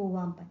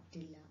പോവാൻ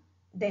പറ്റില്ല.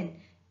 ദെൻ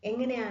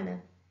എങ്ങനെയാണ്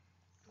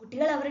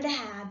കുട്ടികൾ അവരുടെ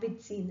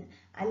ഹാബിറ്റ്സിന്ന്,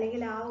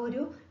 അല്ലെങ്കിൽ ആ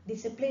ഒരു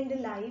ഡിസിപ്ലിൻഡ്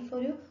ലൈഫ്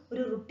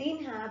ഒരു റുട്ടീൻ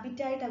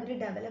ഹാബിറ്റായിട്ട് അവർ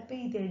ഡെവലപ്പ്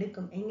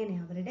ചെയ്തെടുക്കും. എങ്ങനെ?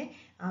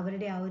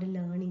 അവരുടെ ആ ഒരു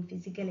ലേണിംഗ്,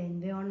 ഫിസിക്കൽ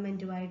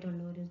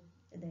എൻവയോൺമെന്റുമായിട്ടുള്ള ഒരു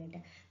ഇതായിട്ട്.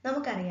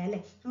 നമുക്കറിയാം അല്ലേ,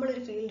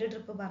 നമ്മളൊരു ഫീൽഡ്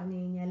ട്രിപ്പ് പറഞ്ഞു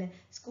കഴിഞ്ഞാൽ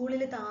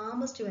സ്കൂളിൽ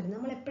താമസിച്ച് വരും.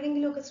 നമ്മൾ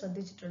എപ്പോഴെങ്കിലും ഒക്കെ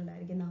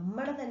ശ്രദ്ധിച്ചിട്ടുണ്ടായിരിക്കും,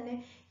 നമ്മുടെ തന്നെ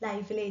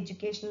ലൈഫിലെ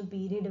എഡ്യൂക്കേഷണൽ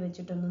പീരീഡ്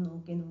വെച്ചിട്ടൊന്ന്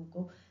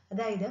നോക്കൂ.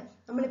 അതായത്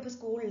നമ്മളിപ്പോൾ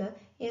സ്കൂളിൽ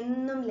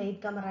എന്നും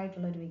ലേറ്റ്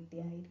കമറായിട്ടുള്ള ഒരു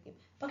വ്യക്തിയായിരിക്കും.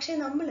 പക്ഷെ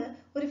നമ്മൾ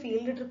ഒരു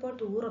ഫീൽഡ് ട്രിപ്പോ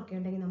ടൂറൊക്കെ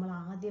ഉണ്ടെങ്കിൽ നമ്മൾ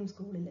ആദ്യം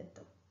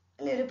സ്കൂളിലെത്തും,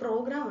 അല്ലെ? ഒരു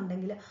പ്രോഗ്രാം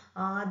ഉണ്ടെങ്കിൽ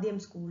ആദ്യം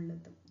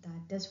സ്കൂളിലെത്തും.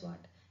 That is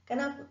what.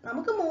 കാരണം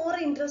നമുക്ക് മോർ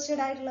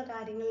ഇൻട്രസ്റ്റഡ് ആയിട്ടുള്ള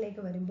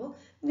കാര്യങ്ങളിലേക്ക് വരുമ്പോൾ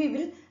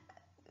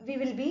we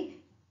will be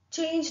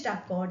changed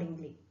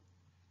accordingly.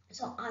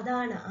 So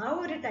അതാണ് ആ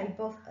ഒരു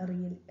ടൈപ്പ് ഓഫ്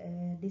റിയൽ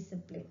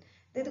ഡിസിപ്ലിൻ.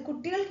 അതായത്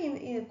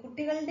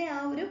കുട്ടികളുടെ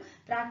ആ ഒരു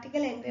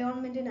പ്രാക്ടിക്കൽ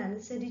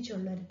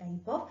എൻവയോൺമെന്റിനനുസരിച്ചുള്ള ഒരു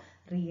ടൈപ്പ് ഓഫ്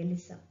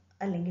റിയലിസം,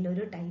 അല്ലെങ്കിൽ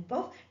ഒരു ടൈപ്പ്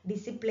ഓഫ്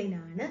ഡിസിപ്ലിൻ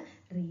ആണ്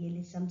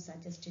റിയലിസം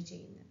സജസ്റ്റ്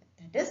ചെയ്യുന്നത്.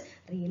 That is,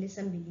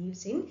 realism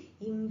believes in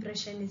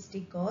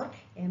impressionistic or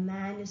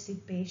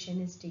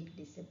emancipationistic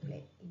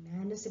discipline.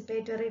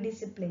 Emancipatory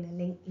discipline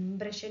അല്ലെങ്കിൽ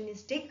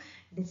impressionistic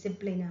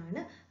discipline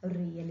ആണ്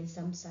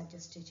റിയലിസം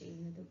സജസ്റ്റ്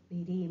ചെയ്യുന്നത്.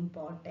 Very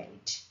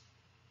important.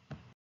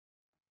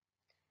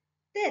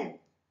 Then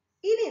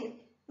ഇനി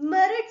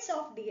മെറിറ്റ്സ്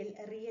ഓഫ്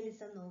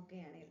റിയലിസം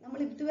നോക്കുകയാണെങ്കിൽ, നമ്മൾ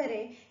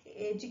ഇതുവരെ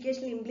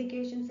എഡ്യൂക്കേഷണൽ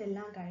ഇംപ്ലിക്കേഷൻസ്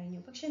എല്ലാം കഴിഞ്ഞു.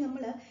 പക്ഷെ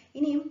നമ്മൾ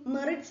ഇനിയും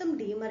മെറിറ്റ്സും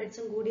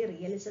ഡിമെറിറ്റ്സും കൂടി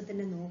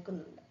റിയലിസത്തിന്റെ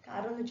നോക്കുന്നുണ്ട്.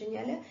 കാരണം എന്ന് വെച്ച്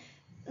കഴിഞ്ഞാൽ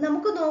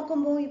നമുക്ക്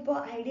നോക്കുമ്പോൾ ഇപ്പോൾ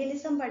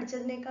ഐഡിയലിസം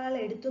പഠിച്ചതിനേക്കാൾ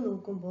എടുത്തു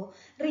നോക്കുമ്പോൾ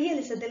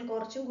റിയലിസത്തിൽ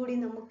കുറച്ചും കൂടി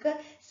നമുക്ക്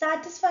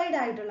സാറ്റിസ്ഫൈഡ്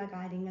ആയിട്ടുള്ള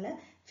കാര്യങ്ങൾ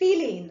ഫീൽ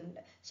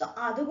ചെയ്യുന്നുണ്ട്. സോ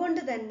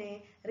അതുകൊണ്ട് തന്നെ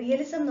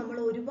റിയലിസം നമ്മൾ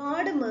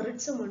ഒരുപാട്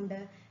മെറിറ്റ്സും ഉണ്ട്.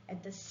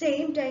 At the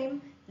same time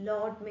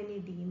lot many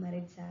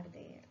demerits are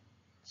there.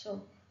 So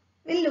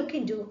we'll look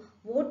into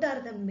what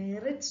are the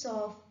merits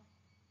of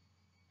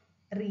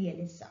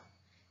realism.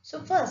 So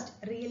first,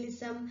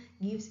 realism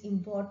gives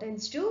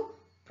importance to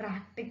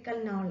practical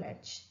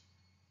knowledge.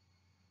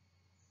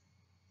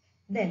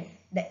 Then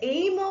the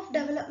aim of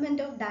development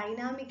of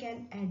dynamic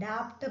and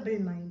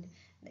adaptable mind.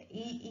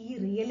 ഈ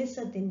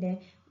റിയലിസത്തിന്റെ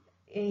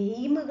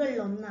എയിമുകളിൽ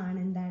ഒന്നാണ്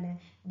എന്താണ്,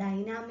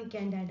 dynamic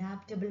and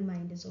adaptable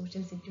mind,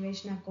 social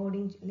situation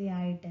accordingly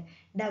ആയിട്ട്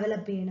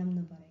develop ചെയ്യണം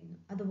എന്ന് പറയുന്നു.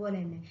 അതുപോലെ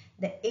തന്നെ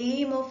the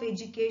aim of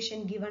education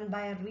given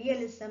by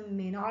realism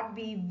may not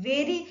be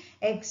very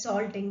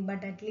എക്സോൾട്ടിങ്,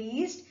 but at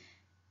least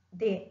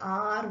they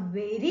are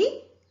very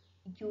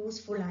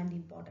useful and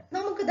important.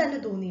 നമുക്ക് തന്നെ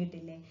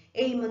തോന്നിയിട്ടില്ലേ,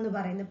 എയിം എന്ന്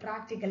പറയുന്നത്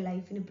പ്രാക്ടിക്കൽ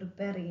ലൈഫിന്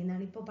പ്രിപ്പയർ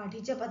ചെയ്യുന്നതാണ്. ഇപ്പോൾ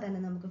പഠിച്ചപ്പോൾ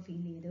തന്നെ നമുക്ക്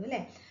ഫീൽ ചെയ്തു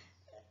അല്ലേ,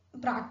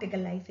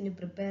 പ്രാക്ടിക്കൽ ലൈഫിന്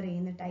പ്രിപ്പയർ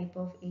ചെയ്യുന്ന ടൈപ്പ്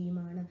ഓഫ് എയിം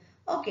ആണ്.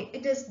 ഓക്കെ,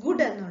 ഇറ്റ് ഈസ്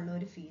ഗുഡ് എന്നുള്ള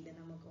ഒരു ഫീല്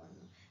നമുക്ക്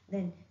വന്നു.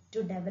 Then to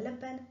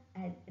develop an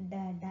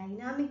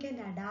dynamic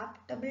and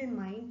adaptable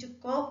mind to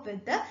cope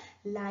with the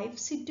life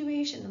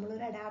situation.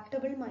 നമ്മളൊരു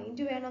അഡാപ്റ്റബിൾ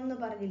മൈൻഡ് വേണം എന്ന്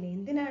പറഞ്ഞില്ലേ,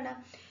 എന്തിനാണ്,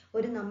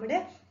 ഒരു നമ്മുടെ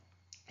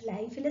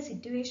ലൈഫിലെ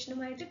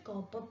സിറ്റുവേഷനുമായിട്ട്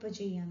കോപ്പപ്പ്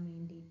ചെയ്യാൻ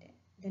വേണ്ടിയിട്ട്.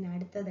 ദെൻ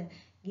അടുത്തത്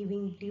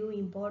giving due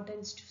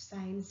importance two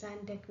science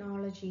and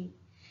technology.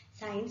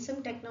 സയൻസും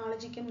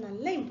ടെക്നോളജിക്കും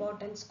നല്ല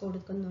ഇമ്പോർട്ടൻസ്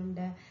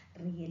കൊടുക്കുന്നുണ്ട്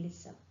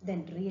realism. Then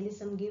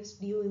realism gives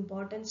due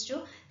importance two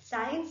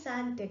science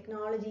and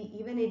technology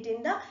even it in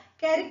the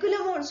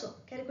curriculum also.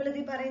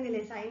 കരിക്കുലത്തിൽ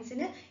പറയുന്നില്ലേ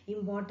സയൻസിന്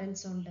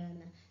ഇമ്പോർട്ടൻസ് ഉണ്ട്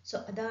എന്ന്. സോ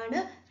അതാണ്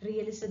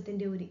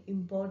റിയലിസത്തിന്റെ ഒരു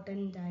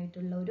ഇമ്പോർട്ടൻ്റ്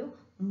ആയിട്ടുള്ള ഒരു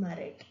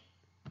മെറിറ്റ്.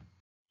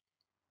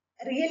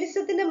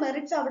 റിയലിസത്തിന്റെ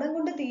മെറിറ്റ്സ് അവിടെ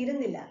കൊണ്ട്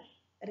തീരുന്നില്ല.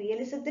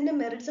 റിയലിസത്തിന്റെ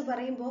മെറിറ്റ്സ്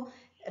പറയുമ്പോൾ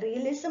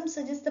realism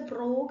suggest the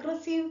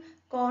progressive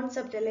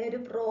concept അല്ലെ ഒരു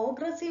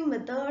പ്രോഗ്രസീവ്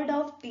മെത്തേഡ്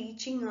ഓഫ്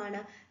ടീച്ചിങ് ആണ്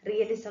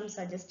റിയലിസം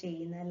സജസ്റ്റ്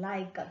ചെയ്യുന്നത്.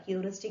 Like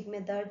heuristic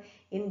method,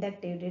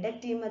 inductive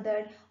deductive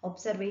method,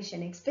 observation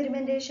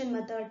experimentation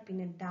method,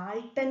 പിന്നെ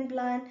ഡാൾട്ടൺ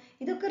പ്ലാൻ,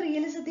 ഇതൊക്കെ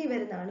റിയലിസത്തിൽ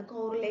വരുന്നതാണ്.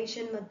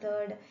 കോറിലേഷൻ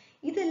മെത്തേഡ്,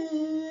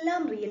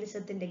 ഇതെല്ലാം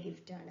റിയലിസത്തിന്റെ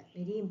ഗിഫ്റ്റ് ആണ്.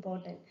 Very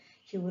important.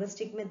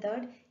 heuristic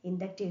method,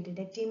 inductive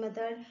deductive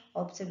method,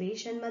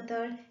 observation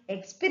method,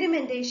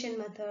 experimentation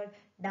method,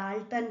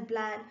 Dalton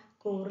plan,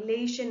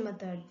 correlation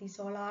method. These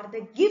all are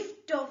the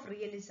gift of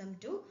realism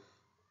to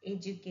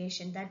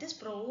education. That is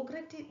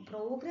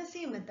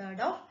progressive method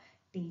of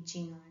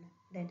teaching.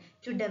 Then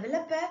to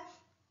develop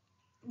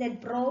a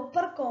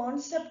proper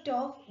concept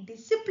of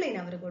discipline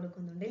അവർ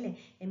കൊടുക്കുന്നുണ്ട് അല്ലേ,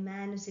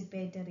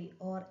 emancipatory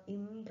or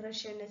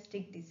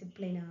impressionistic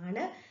discipline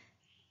ആണ്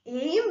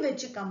എയും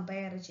വെച്ച്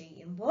compare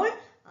ചെയ്യുമ്പോൾ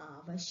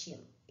ആവശ്യം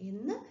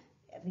എന്ന്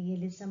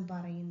realism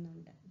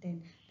പറയുന്നുണ്ട്. Then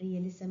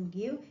realism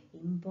give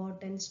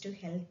importance to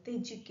health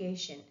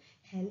education.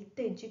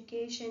 Health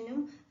എഡ്യൂക്കേഷനും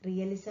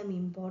realism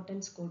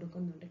importance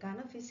കൊടുക്കുന്നുണ്ട്.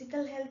 കാരണം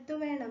ഫിസിക്കൽ ഹെൽത്ത്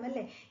വേണം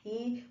അല്ലേ, ഈ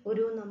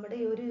ഒരു നമ്മുടെ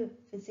ഒരു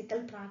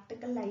ഫിസിക്കൽ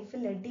പ്രാക്ടിക്കൽ ലൈഫ്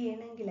ലഡ്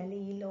ചെയ്യണമെങ്കിൽ അല്ലെ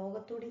ഈ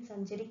ലോകത്തോടെ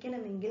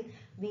സഞ്ചരിക്കണമെങ്കിൽ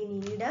we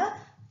need A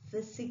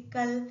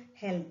physical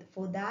health.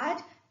 For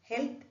that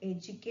health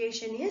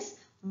education is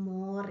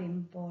more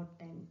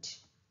important.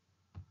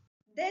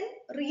 Then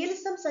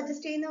realism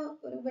suggest ചെയ്യുന്ന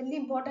ഒരു വലിയ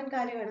ഇമ്പോർട്ടൻറ്റ്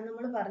കാര്യമാണ്,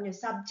 നമ്മൾ പറഞ്ഞു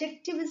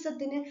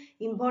സബ്ജക്റ്റിവിസത്തിന്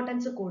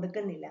ഇമ്പോർട്ടൻസ്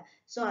കൊടുക്കുന്നില്ല.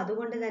 സോ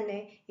അതുകൊണ്ട് തന്നെ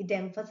it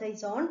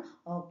emphasise on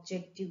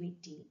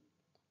objectivity.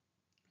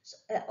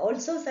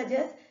 Also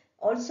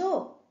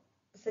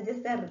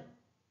suggest the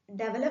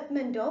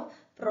development of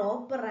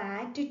proper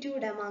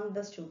attitude among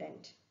the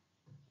student.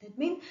 That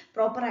mean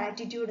proper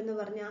attitude എന്ന്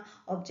പറഞ്ഞാൽ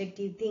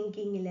ഒബ്ജക്റ്റീവ്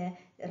തിങ്കിങ്ങിൽ,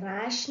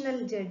 റാഷണൽ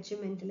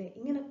ജഡ്ജ്മെന്റിൽ,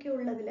 ഇങ്ങനെയൊക്കെ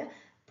ഉള്ളതിൽ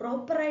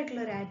പ്രോപ്പർ ആയിട്ടുള്ള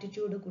ഒരു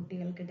ആറ്റിറ്റ്യൂഡ്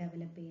കുട്ടികൾക്ക്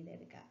ഡെവലപ്പ്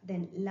ചെയ്തെടുക്കുക.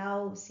 Then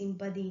love,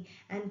 sympathy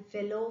and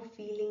fellow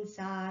feelings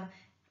R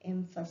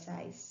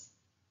emphasise.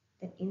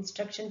 The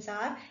instructions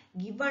are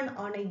given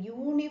on a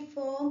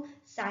uniform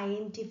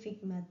scientific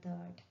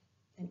method.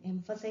 Then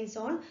emphasis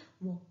on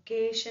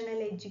vocational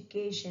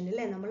education.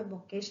 അല്ലേ, നമ്മൾ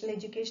വൊക്കേഷണൽ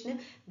എഡ്യൂക്കേഷന്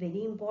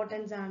വെരി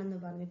ഇമ്പോർട്ടൻസ് ആണെന്ന്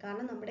പറഞ്ഞു.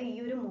 കാരണം നമ്മുടെ ഈ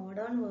ഒരു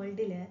മോഡേൺ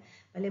വേൾഡിൽ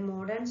അല്ലെ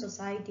മോഡേൺ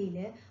സൊസൈറ്റിയിൽ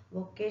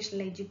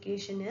vocational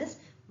education is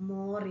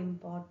more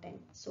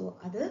important. So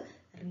അത്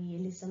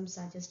റിയലിസം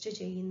സജസ്റ്റ്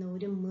ചെയ്യുന്ന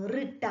ഒരു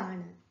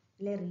മെറിറ്റാണ്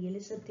അല്ലെ,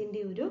 റിയലിസത്തിന്റെ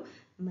ഒരു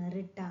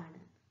മെറിറ്റാണ്.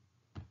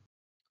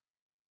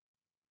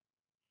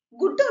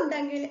 ഗുഡ്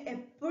ഉണ്ടെങ്കിൽ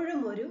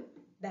എപ്പോഴും ഒരു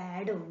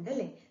ബാഡും ഉണ്ട്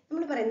അല്ലേ,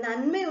 നമ്മൾ പറയും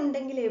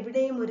നന്മയുണ്ടെങ്കിൽ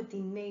എവിടെയും ഒരു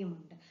തിന്മയും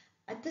ഉണ്ട്.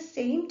 അറ്റ് ദ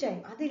സെയിം ടൈം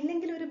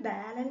അതില്ലെങ്കിൽ ഒരു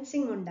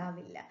ബാലൻസിങ്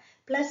ഉണ്ടാവില്ല,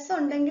 പ്ലസ്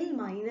ഉണ്ടെങ്കിൽ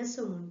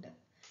മൈനസും ഉണ്ട്.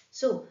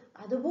 സോ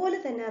അതുപോലെ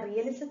തന്നെ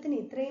റിയലിസത്തിന്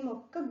ഇത്രയും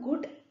ഒക്കെ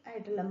ഗുഡ്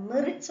ആയിട്ടുള്ള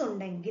മെറിറ്റ്സ്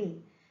ഉണ്ടെങ്കിൽ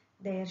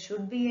there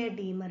should be a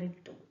demerit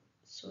too.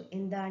 So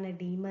എന്താണ്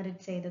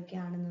demerits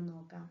ഏതൊക്കെയാണെന്ന്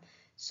നോക്കാം.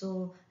 So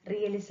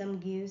realism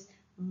gives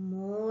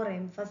more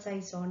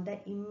emphasis on the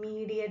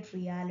immediate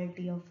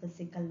reality of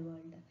physical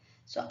world.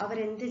 So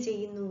അവരെന്ത്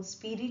ചെയ്യുന്നു,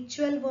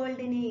 സ്പിരിച്വൽ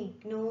വേൾഡിനെ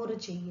ഇഗ്നോർ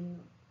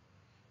ചെയ്യുന്നു.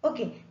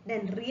 Okay,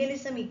 then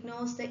realism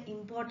ignores the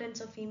importance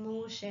of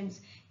emotions,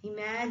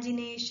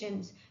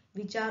 imaginations,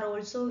 which are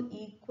also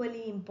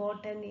equally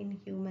important in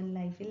human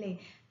life. ഇല്ലേ,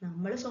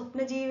 നമ്മൾ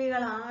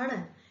സ്വപ്നജീവികളാണ്.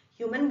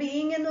 Human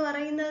being എന്ന്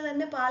പറയുന്നത്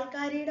തന്നെ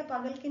പാൽക്കാരിയുടെ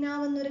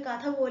പകൽക്കിനാവെന്നൊരു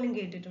കഥ പോലും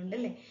കേട്ടിട്ടുണ്ട്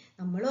അല്ലേ?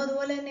 നമ്മളും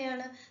അതുപോലെ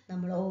തന്നെയാണ്.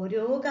 നമ്മൾ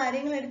ഓരോ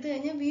കാര്യങ്ങൾ എടുത്തു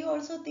കഴിഞ്ഞാൽ വി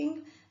ഓൾസോ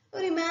തിങ്ക്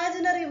ഒരു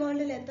ഇമാജിനറി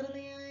വേൾഡിൽ എത്ര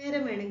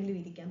നേരം വേണമെങ്കിലും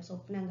ഇരിക്കാം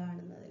സ്വപ്നം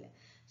കാണുന്നതിൽ.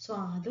 സോ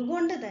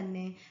അതുകൊണ്ട്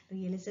തന്നെ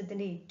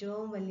റിയലിസത്തിന്റെ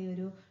ഏറ്റവും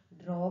വലിയൊരു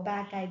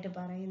ഡ്രോബാക്ക് ആയിട്ട്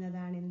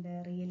പറയുന്നതാണ് എന്ത്?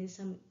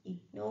 Realism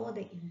ignore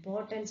the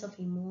importance of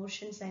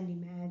emotions and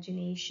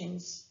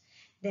imaginations.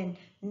 Then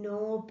no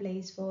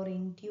place for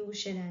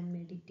intuition and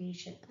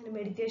meditation. അങ്ങനെ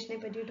മെഡിറ്റേഷനെ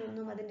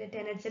പറ്റിയിട്ടൊന്നും അതിന്റെ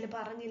ടെനറ്റ്സിൽ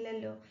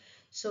പറഞ്ഞില്ലല്ലോ.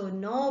 So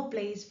no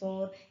place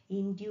for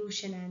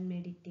intuition and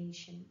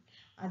meditation.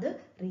 അത്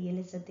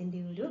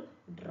റിയലിസത്തിന്റെ ഒരു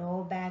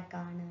ഡ്രോബാക്ക്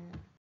ആണ്.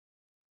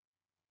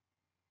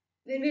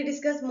 When we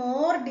discuss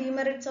more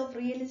demerits of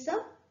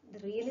realism,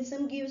 the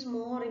realism gives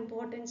more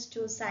importance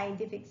to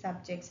scientific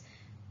subjects.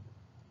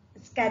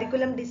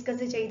 Curriculum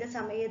discuss ചെയ്ത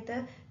സമയത്ത്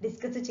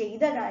discuss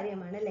ചെയ്ത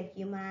കാര്യമാണ് ലൈക്ക്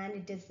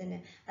ഹ്യൂമാനിറ്റീസിന്,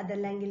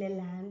 അതല്ലെങ്കിൽ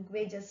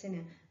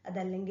ലാംഗ്വേജസിന്,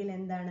 അതല്ലെങ്കിൽ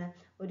എന്താണ്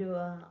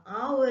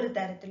ഒരു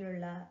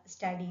തരത്തിലുള്ള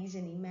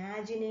സ്റ്റഡീസിന്,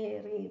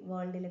 ഇമാജിനറി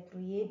വേൾഡിലെ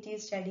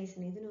ക്രിയേറ്റീവ്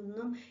സ്റ്റഡീസിന്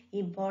ഇതിനൊന്നും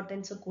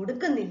ഇമ്പോർട്ടൻസ്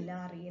കൊടുക്കുന്നില്ല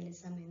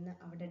റിയലിസം എന്ന്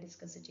അവിടെ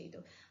ഡിസ്കസ്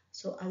ചെയ്തു.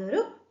 സോ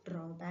അതൊരു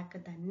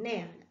ഡ്രോബാക്ക്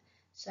തന്നെയാണ്.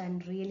 So and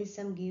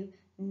realism give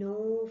no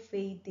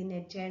faith in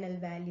eternal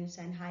values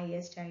and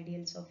highest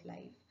ideals of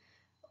life.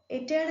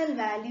 Eternal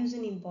values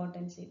in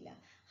importance illa,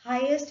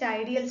 highest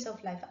ideals of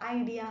life,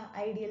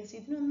 ideals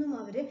idinonnum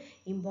avaru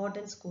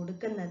importance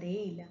kodukunnade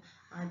illa.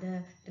 Adu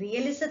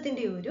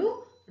realisminte oru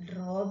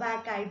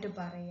drawback aayittu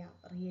parayam.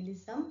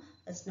 Realism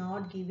is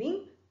not giving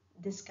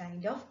this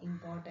kind of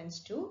importance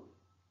to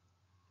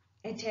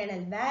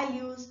eternal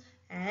values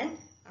and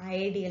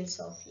ideals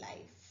of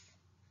life.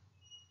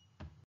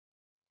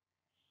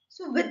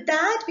 So with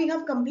that we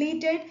have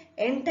completed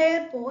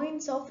entire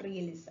points of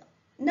realism.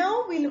 Now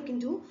we look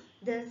into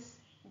the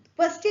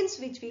questions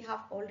which we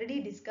have already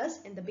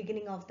discussed in the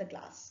beginning of the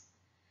class.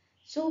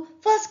 So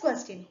first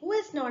question, who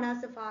is known as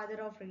the father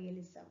of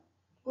realism?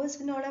 Who is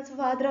known as the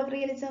father of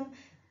realism?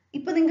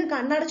 ഇപ്പൊ നിങ്ങൾക്ക്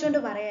കണ്ണടച്ചുകൊണ്ട്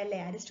പറയാല്ലേ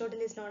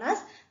Aristotle is known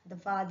as the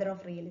father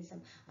of realism.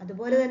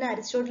 അതുപോലെ തന്നെ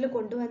Aristotle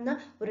കൊണ്ടുവന്ന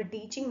ഒരു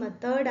teaching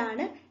method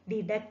ആണ്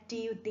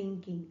deductive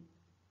thinking.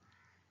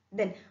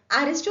 Then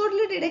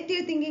Aristotle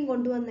deductive thinking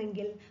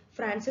കൊണ്ടുവന്നെങ്കിൽ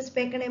Francis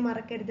ബേക്കണെ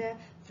മറക്കരുത്.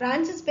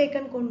 Francis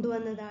bacon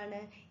കൊണ്ടുവന്നതാണ്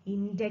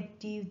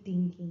inductive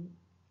thinking.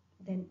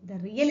 Then the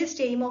realist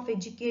aim of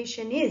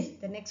education is,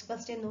 the next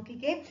question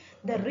നോക്കിക്കേ,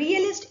 the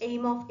realist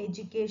aim of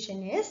education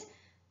is,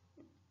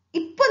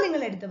 ഇപ്പൊ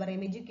നിങ്ങൾ എടുത്തു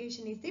പറയും,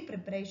 education is the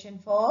preparation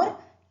for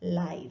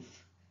life.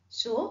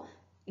 So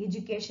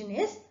education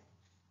is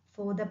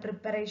for the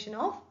preparation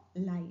of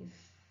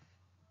life.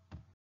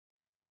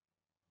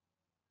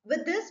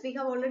 With this we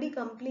have already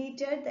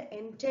completed the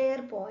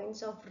entire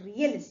points of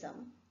realism.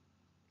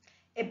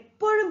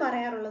 എപ്പോഴും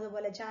പറയാറുള്ളത്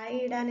പോലെ ചായ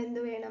ഇടാൻ എന്ത്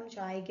വേണം?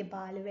 ചായക്ക്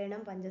പാല്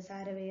വേണം,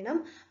 പഞ്ചസാര വേണം,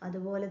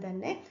 അതുപോലെ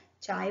തന്നെ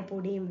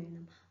ചായപ്പൊടിയും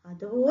വേണം.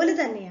 അതുപോലെ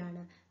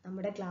തന്നെയാണ്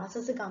നമ്മുടെ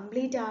ക്ലാസ്സസ്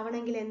കംപ്ലീറ്റ്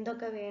ആവണമെങ്കിൽ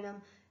എന്തൊക്കെ വേണം?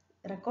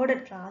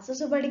 റെക്കോർഡഡ്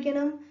ക്ലാസ്സസ്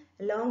പഠിക്കണം,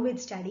 അലോങ്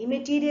വിത്ത് സ്റ്റഡി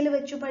മെറ്റീരിയൽ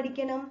വെച്ച്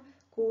പഠിക്കണം.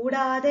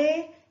 കൂടാതെ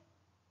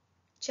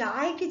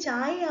ചായക്ക്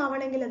ചായ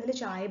ആവണമെങ്കിൽ അതിൽ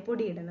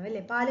ചായപ്പൊടി ഇടണം അല്ലേ?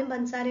 പാലും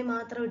പഞ്ചസാരയും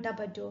മാത്രം ഇട്ടാൽ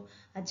പറ്റുമോ?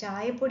 ആ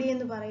ചായപ്പൊടി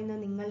എന്ന്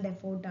പറയുന്നത് നിങ്ങളുടെ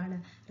എഫോർട്ടാണ്.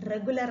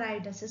 റെഗുലർ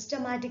ആയിട്ട്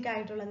സിസ്റ്റമാറ്റിക്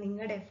ആയിട്ടുള്ള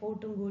നിങ്ങളുടെ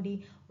എഫോർട്ടും കൂടി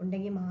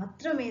ഉണ്ടെങ്കിൽ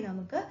മാത്രമേ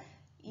നമുക്ക്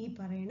ഈ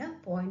പറയുന്ന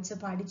പോയിന്റ്സ്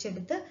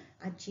പഠിച്ചെടുത്ത്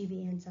അച്ചീവ്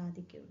ചെയ്യാൻ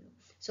സാധിക്കുകയുള്ളൂ.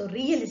 സോ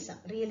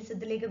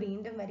റിയലിസത്തിലേക്ക്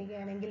വീണ്ടും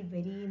വരികയാണെങ്കിൽ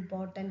വെരി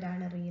ഇമ്പോർട്ടൻ്റ്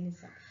ആണ്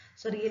റിയലിസം.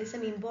 സോ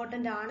റിയലിസം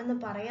ഇമ്പോർട്ടൻ്റ് ആണെന്ന്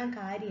പറയാൻ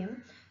കാര്യം,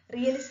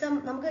 റിയലിസം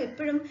നമുക്ക്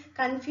എപ്പോഴും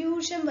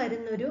കൺഫ്യൂഷൻ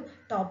വരുന്നൊരു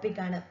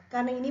ടോപ്പിക്കാണ്.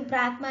 കാരണം ഇനി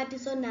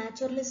പ്രാഗ്മാറ്റിസവും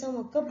നാച്ചുറലിസവും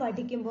ഒക്കെ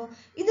പഠിക്കുമ്പോൾ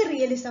ഇത്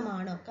റിയലിസം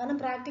ആണോ? കാരണം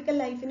പ്രാക്ടിക്കൽ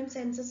ലൈഫിനും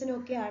സെൻസസിനും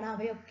ഒക്കെയാണ്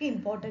അവയൊക്കെ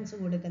ഇമ്പോർട്ടൻസ്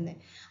കൊടുക്കുന്നത്.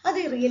 അത്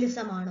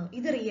റിയലിസം ആണോ,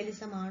 ഇത്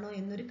റിയലിസം ആണോ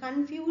എന്നൊരു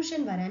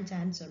കൺഫ്യൂഷൻ വരാൻ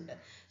ചാൻസ് ഉണ്ട്.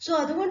 സോ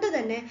അതുകൊണ്ട്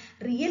തന്നെ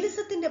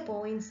റിയലിസത്തിന്റെ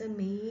പോയിന്റ്സ്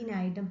മെയിൻ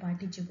ആയിട്ടും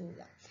പഠിച്ചു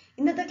പോവുക.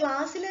 ഇന്നത്തെ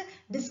ക്ലാസ്സിൽ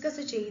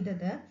ഡിസ്കസ്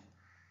ചെയ്തത്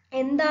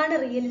എന്താണ്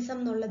റിയലിസം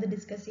എന്നുള്ളത്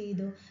ഡിസ്കസ്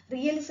ചെയ്തു.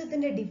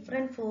 റിയലിസത്തിന്റെ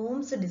ഡിഫറെന്റ്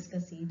ഫോംസ്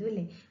ഡിസ്കസ് ചെയ്തു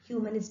അല്ലേ?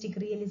 Humanistic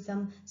realism,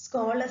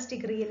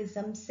 scholastic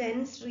realism,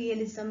 sense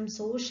realism,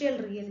 social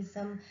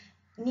realism,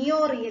 neo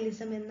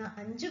realism എന്ന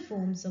 5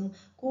 ഫോംസും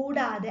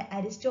കൂടാതെ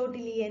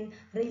Aristotelian,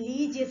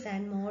 religious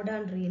and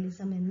modern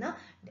realism എന്ന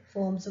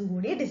ഫോംസും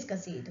കൂടി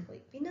ഡിസ്കസ് ചെയ്തു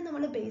പോയി. പിന്നെ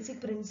നമ്മൾ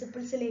ബേസിക്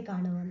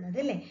പ്രിൻസിപ്പിൾസിലേക്കാണ് വന്നത്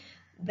അല്ലേ?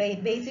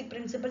 ബേസിക്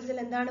പ്രിൻസിപ്പിൾസിൽ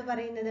എന്താണ്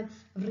പറയുന്നത്?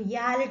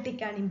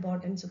 റിയാലിറ്റിക്കാണ്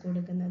ഇമ്പോർട്ടൻസ്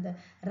കൊടുക്കുന്നത്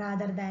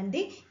rather than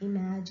the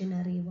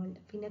imaginary world.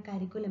 പിന്നെ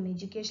curriculum,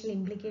 educational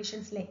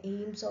ഇംപ്ലിക്കേഷൻസിലെ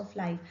aims of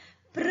life,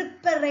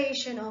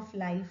 preparation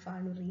of life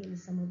ആണ്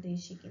റിയലിസം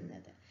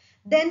ഉദ്ദേശിക്കുന്നത്.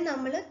 ദെൻ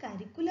നമ്മൾ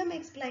കരിക്കുലം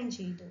എക്സ്പ്ലെയിൻ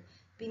ചെയ്തു.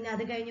 പിന്നെ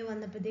അത് കഴിഞ്ഞ്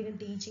വന്നപ്പോഴത്തേക്കും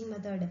ടീച്ചിങ്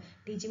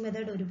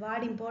മെത്തേഡ്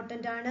ഒരുപാട്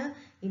ഇമ്പോർട്ടൻ്റ് ആണ്.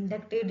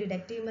 ഇൻഡക്റ്റീവ്,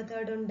 ഡിഡക്റ്റീവ്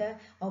മെത്തേഡ് ഉണ്ട്,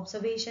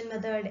 observation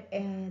method,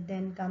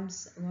 then comes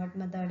what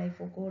method, I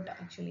forgot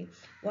actually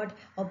what,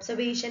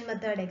 observation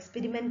method,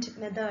 experiment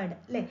method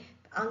അല്ലേ?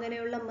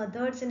 അങ്ങനെയുള്ള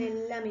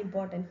മെത്തേഡ്സിനെല്ലാം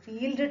ഇമ്പോർട്ടൻറ്റ്.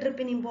 ഫീൽഡ്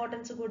ട്രിപ്പിന്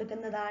ഇമ്പോർട്ടൻസ്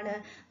കൊടുക്കുന്നതാണ്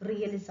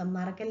റിയലിസം.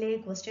 മറക്കല്ലേ,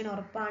 ക്വസ്റ്റ്യൻ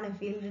ഉറപ്പാണ്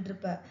field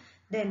trip.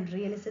 Then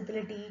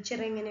റിയലിസത്തിലെ teacher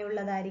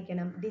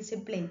എങ്ങനെയുള്ളതായിരിക്കണം?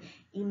 Discipline,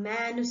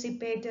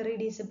 ഇമാനുസിപ്പേറ്ററി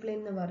discipline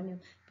എന്ന് പറഞ്ഞു.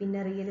 പിന്നെ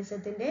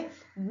റിയലിസത്തിന്റെ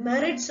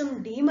മെറിറ്റ്സും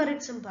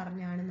ഡിമെറിറ്റ്സും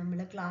പറഞ്ഞാണ് നമ്മൾ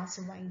ക്ലാസ്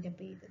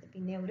വൈൻഡപ്പ് ചെയ്തത്.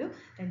 പിന്നെ ഒരു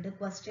 2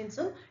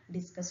 ക്വസ്റ്റ്യൻസും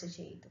ഡിസ്കസ്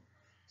ചെയ്തു.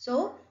 സോ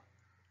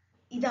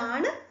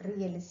ഇതാണ്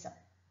realism.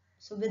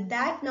 So with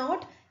that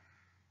not,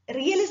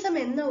 realism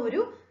എന്ന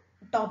ഒരു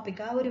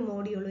ടോപ്പിക്, ആ ഒരു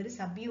മോഡ്യൂൾ, ഒരു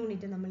സബ്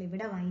യൂണിറ്റ് നമ്മൾ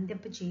ഇവിടെ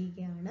വൈൻഡപ്പ്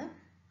ചെയ്യുകയാണ്.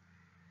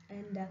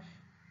 ആൻഡ്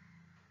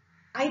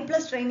I+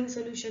 ട്രെയിനിങ്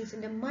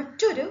സൊല്യൂഷൻസിന്റെ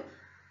മറ്റൊരു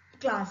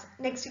ക്ലാസ്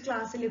നെക്സ്റ്റ്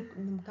ക്ലാസ്സിൽ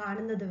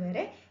കാണുന്നത്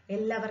വരെ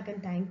എല്ലാവർക്കും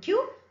thank you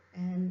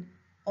and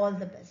all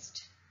the best.